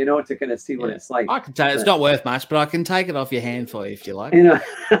there, to kind of see what it's like. I can tell you, it's not worth much, but I can take it off your hand for you if you like.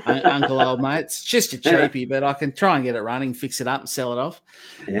 Uncle old mate. It's just a cheapie, but I can try and get it running, fix it up and sell it off.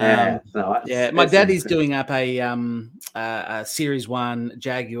 My daddy's doing up a Series 1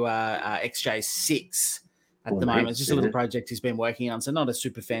 Jaguar XJ6 at the moment. It's just a little project he's been working on. So not a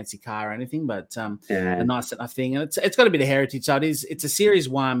super fancy car or anything, but a nice enough thing. And it's got a bit of heritage. So it's a Series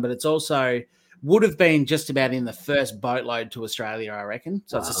 1, but it's also would have been just about in the first boatload to Australia, I reckon.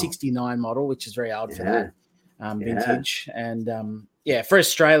 So it's a Wow. 69 model, which is very old for that Yeah. vintage. And for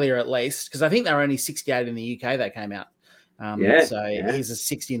Australia at least, because I think they were only 68 in the UK that came out. So here's a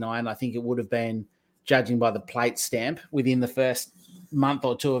 69. I think it would have been, judging by the plate stamp, within the first month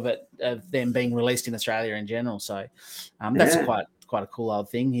or two of them being released in Australia in general. So that's quite a cool old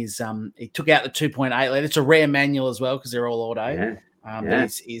thing. He took out the 2.8 litre. It's a rare manual as well because they're all auto.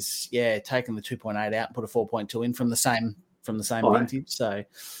 But he's taken the 2.8 out and put a 4.2 in from the same vintage. So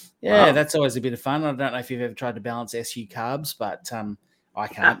that's always a bit of fun. I don't know if you've ever tried to balance SU carbs, but I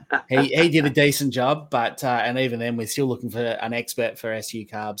can't. He did a decent job, but and even then we're still looking for an expert for SU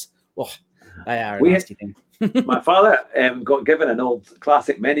carbs. Oh, they are a nasty thing. My father got given an old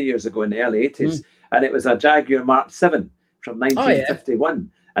classic many years ago in the early 80s, and it was a Jaguar Mark 7 from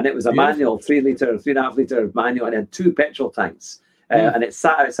 1951. And it was a manual, 3.5 litre manual, and it had 2 petrol tanks. And it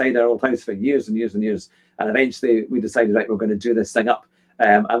sat outside our old house for years and years and years. And eventually we decided, right, we're going to do this thing up.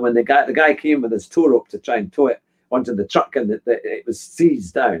 And when the guy came with his tow rope to try and tow it onto the truck, and it was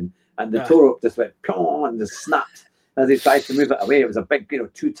seized down, and the tow rope just went plong and just snapped as he tried to move it away. It was a big,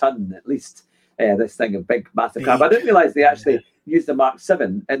 2-ton at least. This thing, a big, massive car. But I didn't realise they actually used the Mark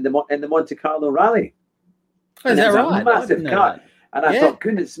 7 in the Monte Carlo Rally. Oh, is that right? A massive car. And I thought,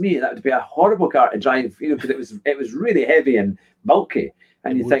 goodness me, that would be a horrible car to drive, because it was really heavy and bulky.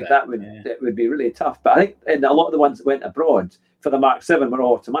 And you think it would be really tough. But I think a lot of the ones that went abroad for the Mark 7 were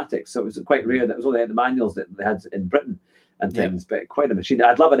all automatic. So it was quite rare that it was only the manuals that they had in Britain and things. But quite a machine.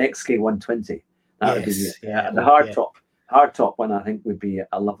 I'd love an XK 120. That would be the hard top one, I think, would be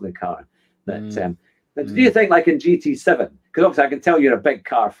a lovely car. Do you think, like in GT7, because obviously I can tell you're a big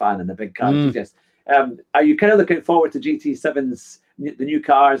car fan and a big car enthusiast, are you kind of looking forward to GT7's, the new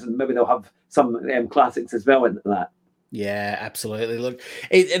cars, and maybe they'll have some classics as well in that? Yeah, absolutely. Look,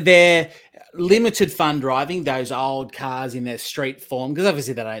 they're limited fun driving, those old cars in their street form, because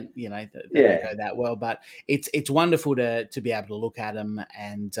obviously they don't, they don't go that well. But it's wonderful to be able to look at them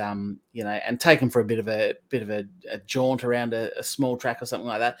and and take them for a bit of a jaunt around a small track or something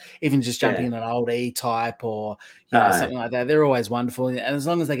like that. Even just jumping in an old E-Type or something like that. They're always wonderful, and as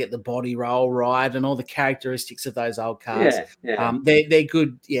long as they get the body roll right and all the characteristics of those old cars, they're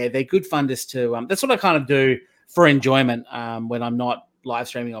good. Yeah, they're good fun just to. That's what I kind of do for enjoyment when I'm not live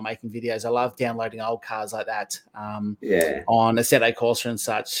streaming or making videos. I love downloading old cars like that on Assetto Corsa and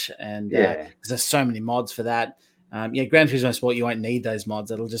such, and there's so many mods for that. Gran Turismo Sport, you won't need those mods.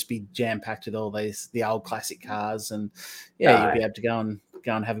 It'll just be jam-packed with all the old classic cars, and you'll be able to go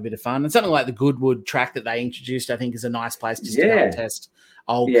and have a bit of fun. And something like the Goodwood track that they introduced, I think, is a nice place just to go and test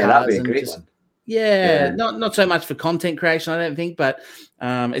old cars. That'd be a great one. Not so much for content creation, I don't think, but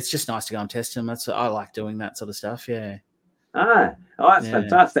it's just nice to go and test them. I like doing that sort of stuff. Yeah. That's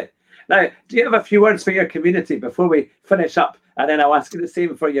fantastic. Now, do you have a few words for your community before we finish up? And then I'll ask you the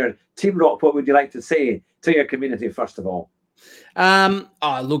same for your Team Rock. What would you like to say to your community first of all?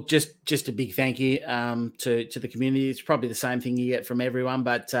 Look, just a big thank you to the community. It's probably the same thing you get from everyone,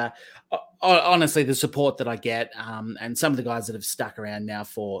 but honestly, the support that I get, and some of the guys that have stuck around now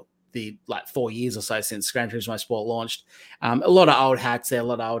for the 4 years or so since Gran Turismo Sport launched, a lot of old hats there, a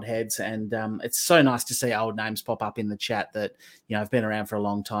lot of old heads, and it's so nice to see old names pop up in the chat that have been around for a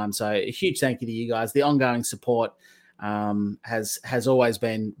long time. So a huge thank you to you guys. The ongoing support has always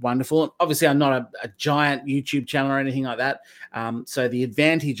been wonderful. Obviously, I'm not a giant YouTube channel or anything like that. So the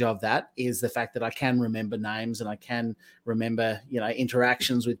advantage of that is the fact that I can remember names and I can remember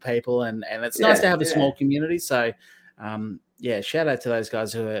interactions with people, and it's nice to have a small community. So shout out to those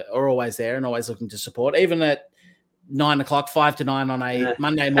guys who are always there and always looking to support, even at 9 o'clock, 5 to 9 on a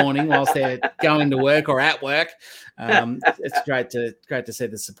Monday morning whilst they're going to work or at work. It's great to see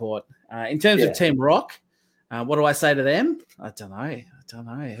the support. In terms of Team Rock, what do I say to them? I don't know.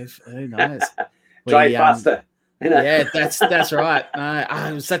 Who knows? Drive faster. Yeah, that's right.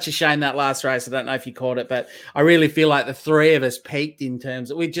 It was such a shame that last race. I don't know if you caught it, but I really feel like the three of us peaked in terms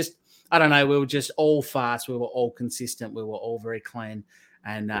of I don't know. We were just all fast. We were all consistent. We were all very clean.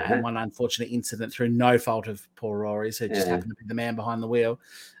 And one unfortunate incident through no fault of poor Rory, who just happened to be the man behind the wheel.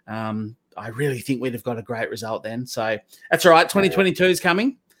 I really think we'd have got a great result then. So that's all right. 2022 is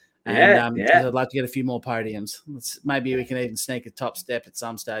coming. And I'd like to get a few more podiums. Maybe we can even sneak a top step at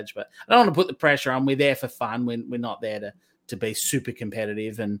some stage. But I don't want to put the pressure on. We're there for fun. We're not there to be super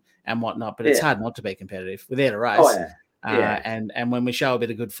competitive and whatnot. But it's hard not to be competitive. We're there to race. Oh, yeah. And when we show a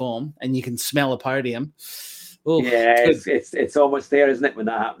bit of good form and you can smell a podium, it's almost there, isn't it, when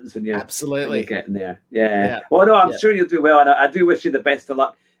that happens, when you're absolutely getting there. Well, no, I'm sure you'll do well, and I do wish you the best of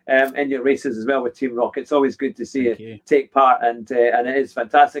luck in your races as well with Team Rock. It's always good to see you take part, and it is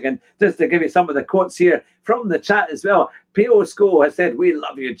fantastic. And just to give you some of the quotes here from the chat as well, P.O. Sco has said, "We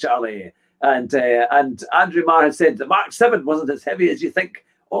love you, Charlie." And Andrew Marr has said, "The Mark 7 wasn't as heavy as you think,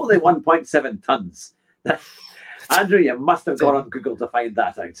 only 1.7 tons." Andrew, you must have gone on Google to find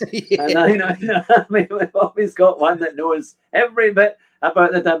that out. Yeah. And I mean, we've always got one that knows every bit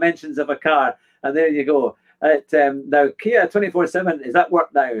about the dimensions of a car. And there you go. Now, Kia 24/7 is at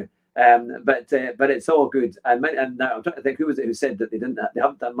work now, but it's all good. And now I'm trying to think, who was it who said that they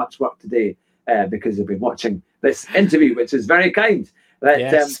haven't done much work today because they've been watching this interview, which is very kind. But,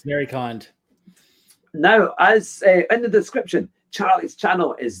 yes, very kind. Now, as in the description, Charlie's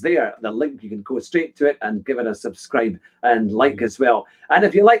channel is there. The link, you can go straight to it and give it a subscribe and like as well. And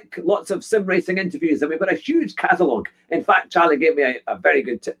if you like lots of sim racing interviews, then we've got a huge catalogue. In fact, Charlie gave me a very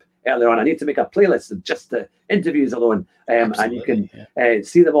good tip earlier on. I need to make a playlist of just the interviews alone, and you can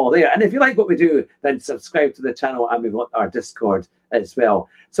see them all there. And if you like what we do, then subscribe to the channel, and we've got our Discord as well.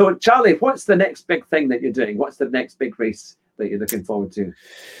 So, Charlie, what's the next big thing that you're doing? What's the next big race that you're looking forward to?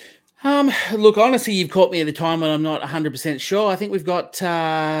 Look, honestly, you've caught me at a time when I'm not 100% sure. I think we've got,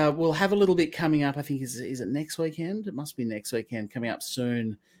 we'll have a little bit coming up. I think, is it next weekend? It must be next weekend, coming up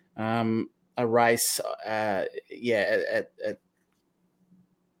soon. A race,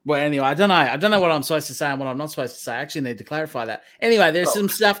 well, anyway, I don't know what I'm supposed to say and what I'm not supposed to say. I actually need to clarify that. Anyway, there's some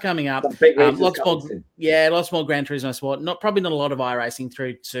stuff coming up. Lots more Gran Turismo Sport. Probably not a lot of iRacing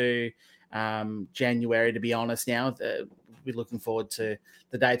through to January, to be honest. Now, we're looking forward to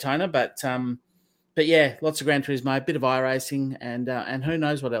the Daytona, but yeah, lots of Gran Turismo, a bit of iRacing, and who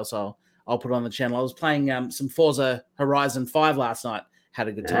knows what else I'll put on the channel. I was playing some Forza Horizon 5 last night. Had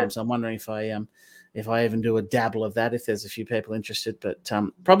a good time, so I'm wondering if I even do a dabble of that, if there's a few people interested, but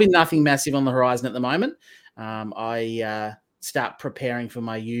probably nothing massive on the horizon at the moment. I start preparing for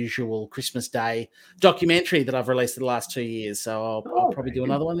my usual Christmas Day documentary that I've released the last 2 years, so I'll probably do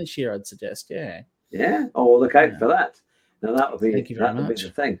another one this year, I'd suggest. Yeah. Oh, look out for that. Now that will be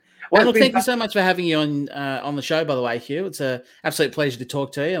the thing. Well, look, thank you so much for having you on the show, by the way, Hugh. It's an absolute pleasure to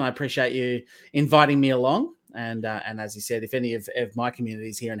talk to you, and I appreciate you inviting me along. And as you said, if any of my community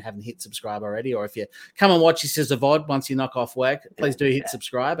is here and haven't hit subscribe already, or if you come and watch this as a VOD once you knock off work, please do hit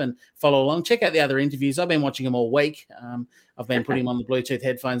subscribe and follow along. Check out the other interviews. I've been watching them all week. I've been putting them on the Bluetooth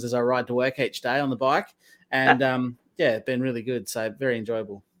headphones as I ride to work each day on the bike. And it's been really good. So very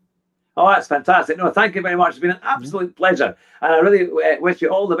enjoyable. Oh, that's fantastic. No, thank you very much. It's been an absolute pleasure. And I really wish you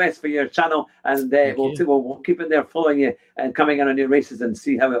all the best for your channel. And we'll keep in there following you and coming in on your races and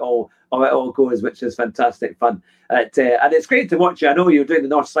see how it all goes, which is fantastic fun. And it's great to watch you. I know you were doing the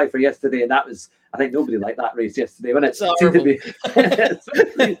North Cypher yesterday, and that was, I think nobody liked that race yesterday, wasn't it? It seemed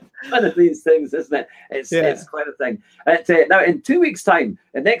to be one of these things, isn't it? It's quite a thing. Now, in 2 weeks' time,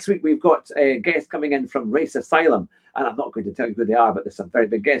 next week, we've got a guest coming in from Race Asylum. And I'm not going to tell you who they are, but there's some very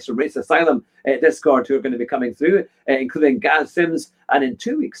big guests from Race Asylum Discord who are going to be coming through, including Gaz Sims. And in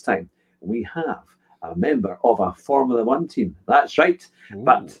 2 weeks' time, we have a member of a Formula One team. That's right. Ooh.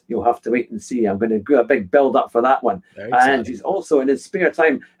 But you'll have to wait and see. I'm going to do a big build-up for that one. And he's also, in his spare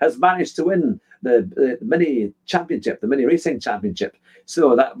time, has managed to win the mini championship, the mini racing championship.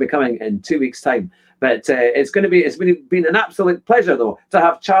 So that will be coming in 2 weeks' time. But it's been an absolute pleasure, though, to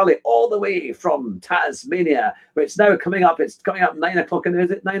have Charlie all the way from Tasmania, which now coming up. It's coming up 9 o'clock. Is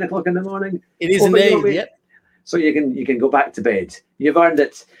it 9 o'clock in the morning? It is indeed. Yep. So you can go back to bed. You've earned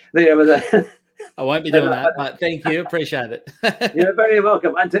it. There with it. I won't be doing that, but thank you. Appreciate it. You're very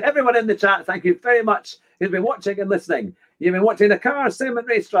welcome. And to everyone in the chat, thank you very much who's been watching and listening. You've been watching the Car Sim and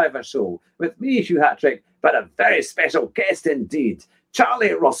Race Driver Show with me, Hugh Hattrick, but a very special guest indeed,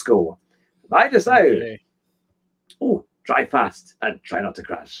 Charlie Rosco. Bye just now. Okay. Oh, drive fast and try not to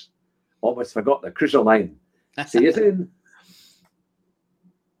crash. Almost forgot the crucial line. See you soon.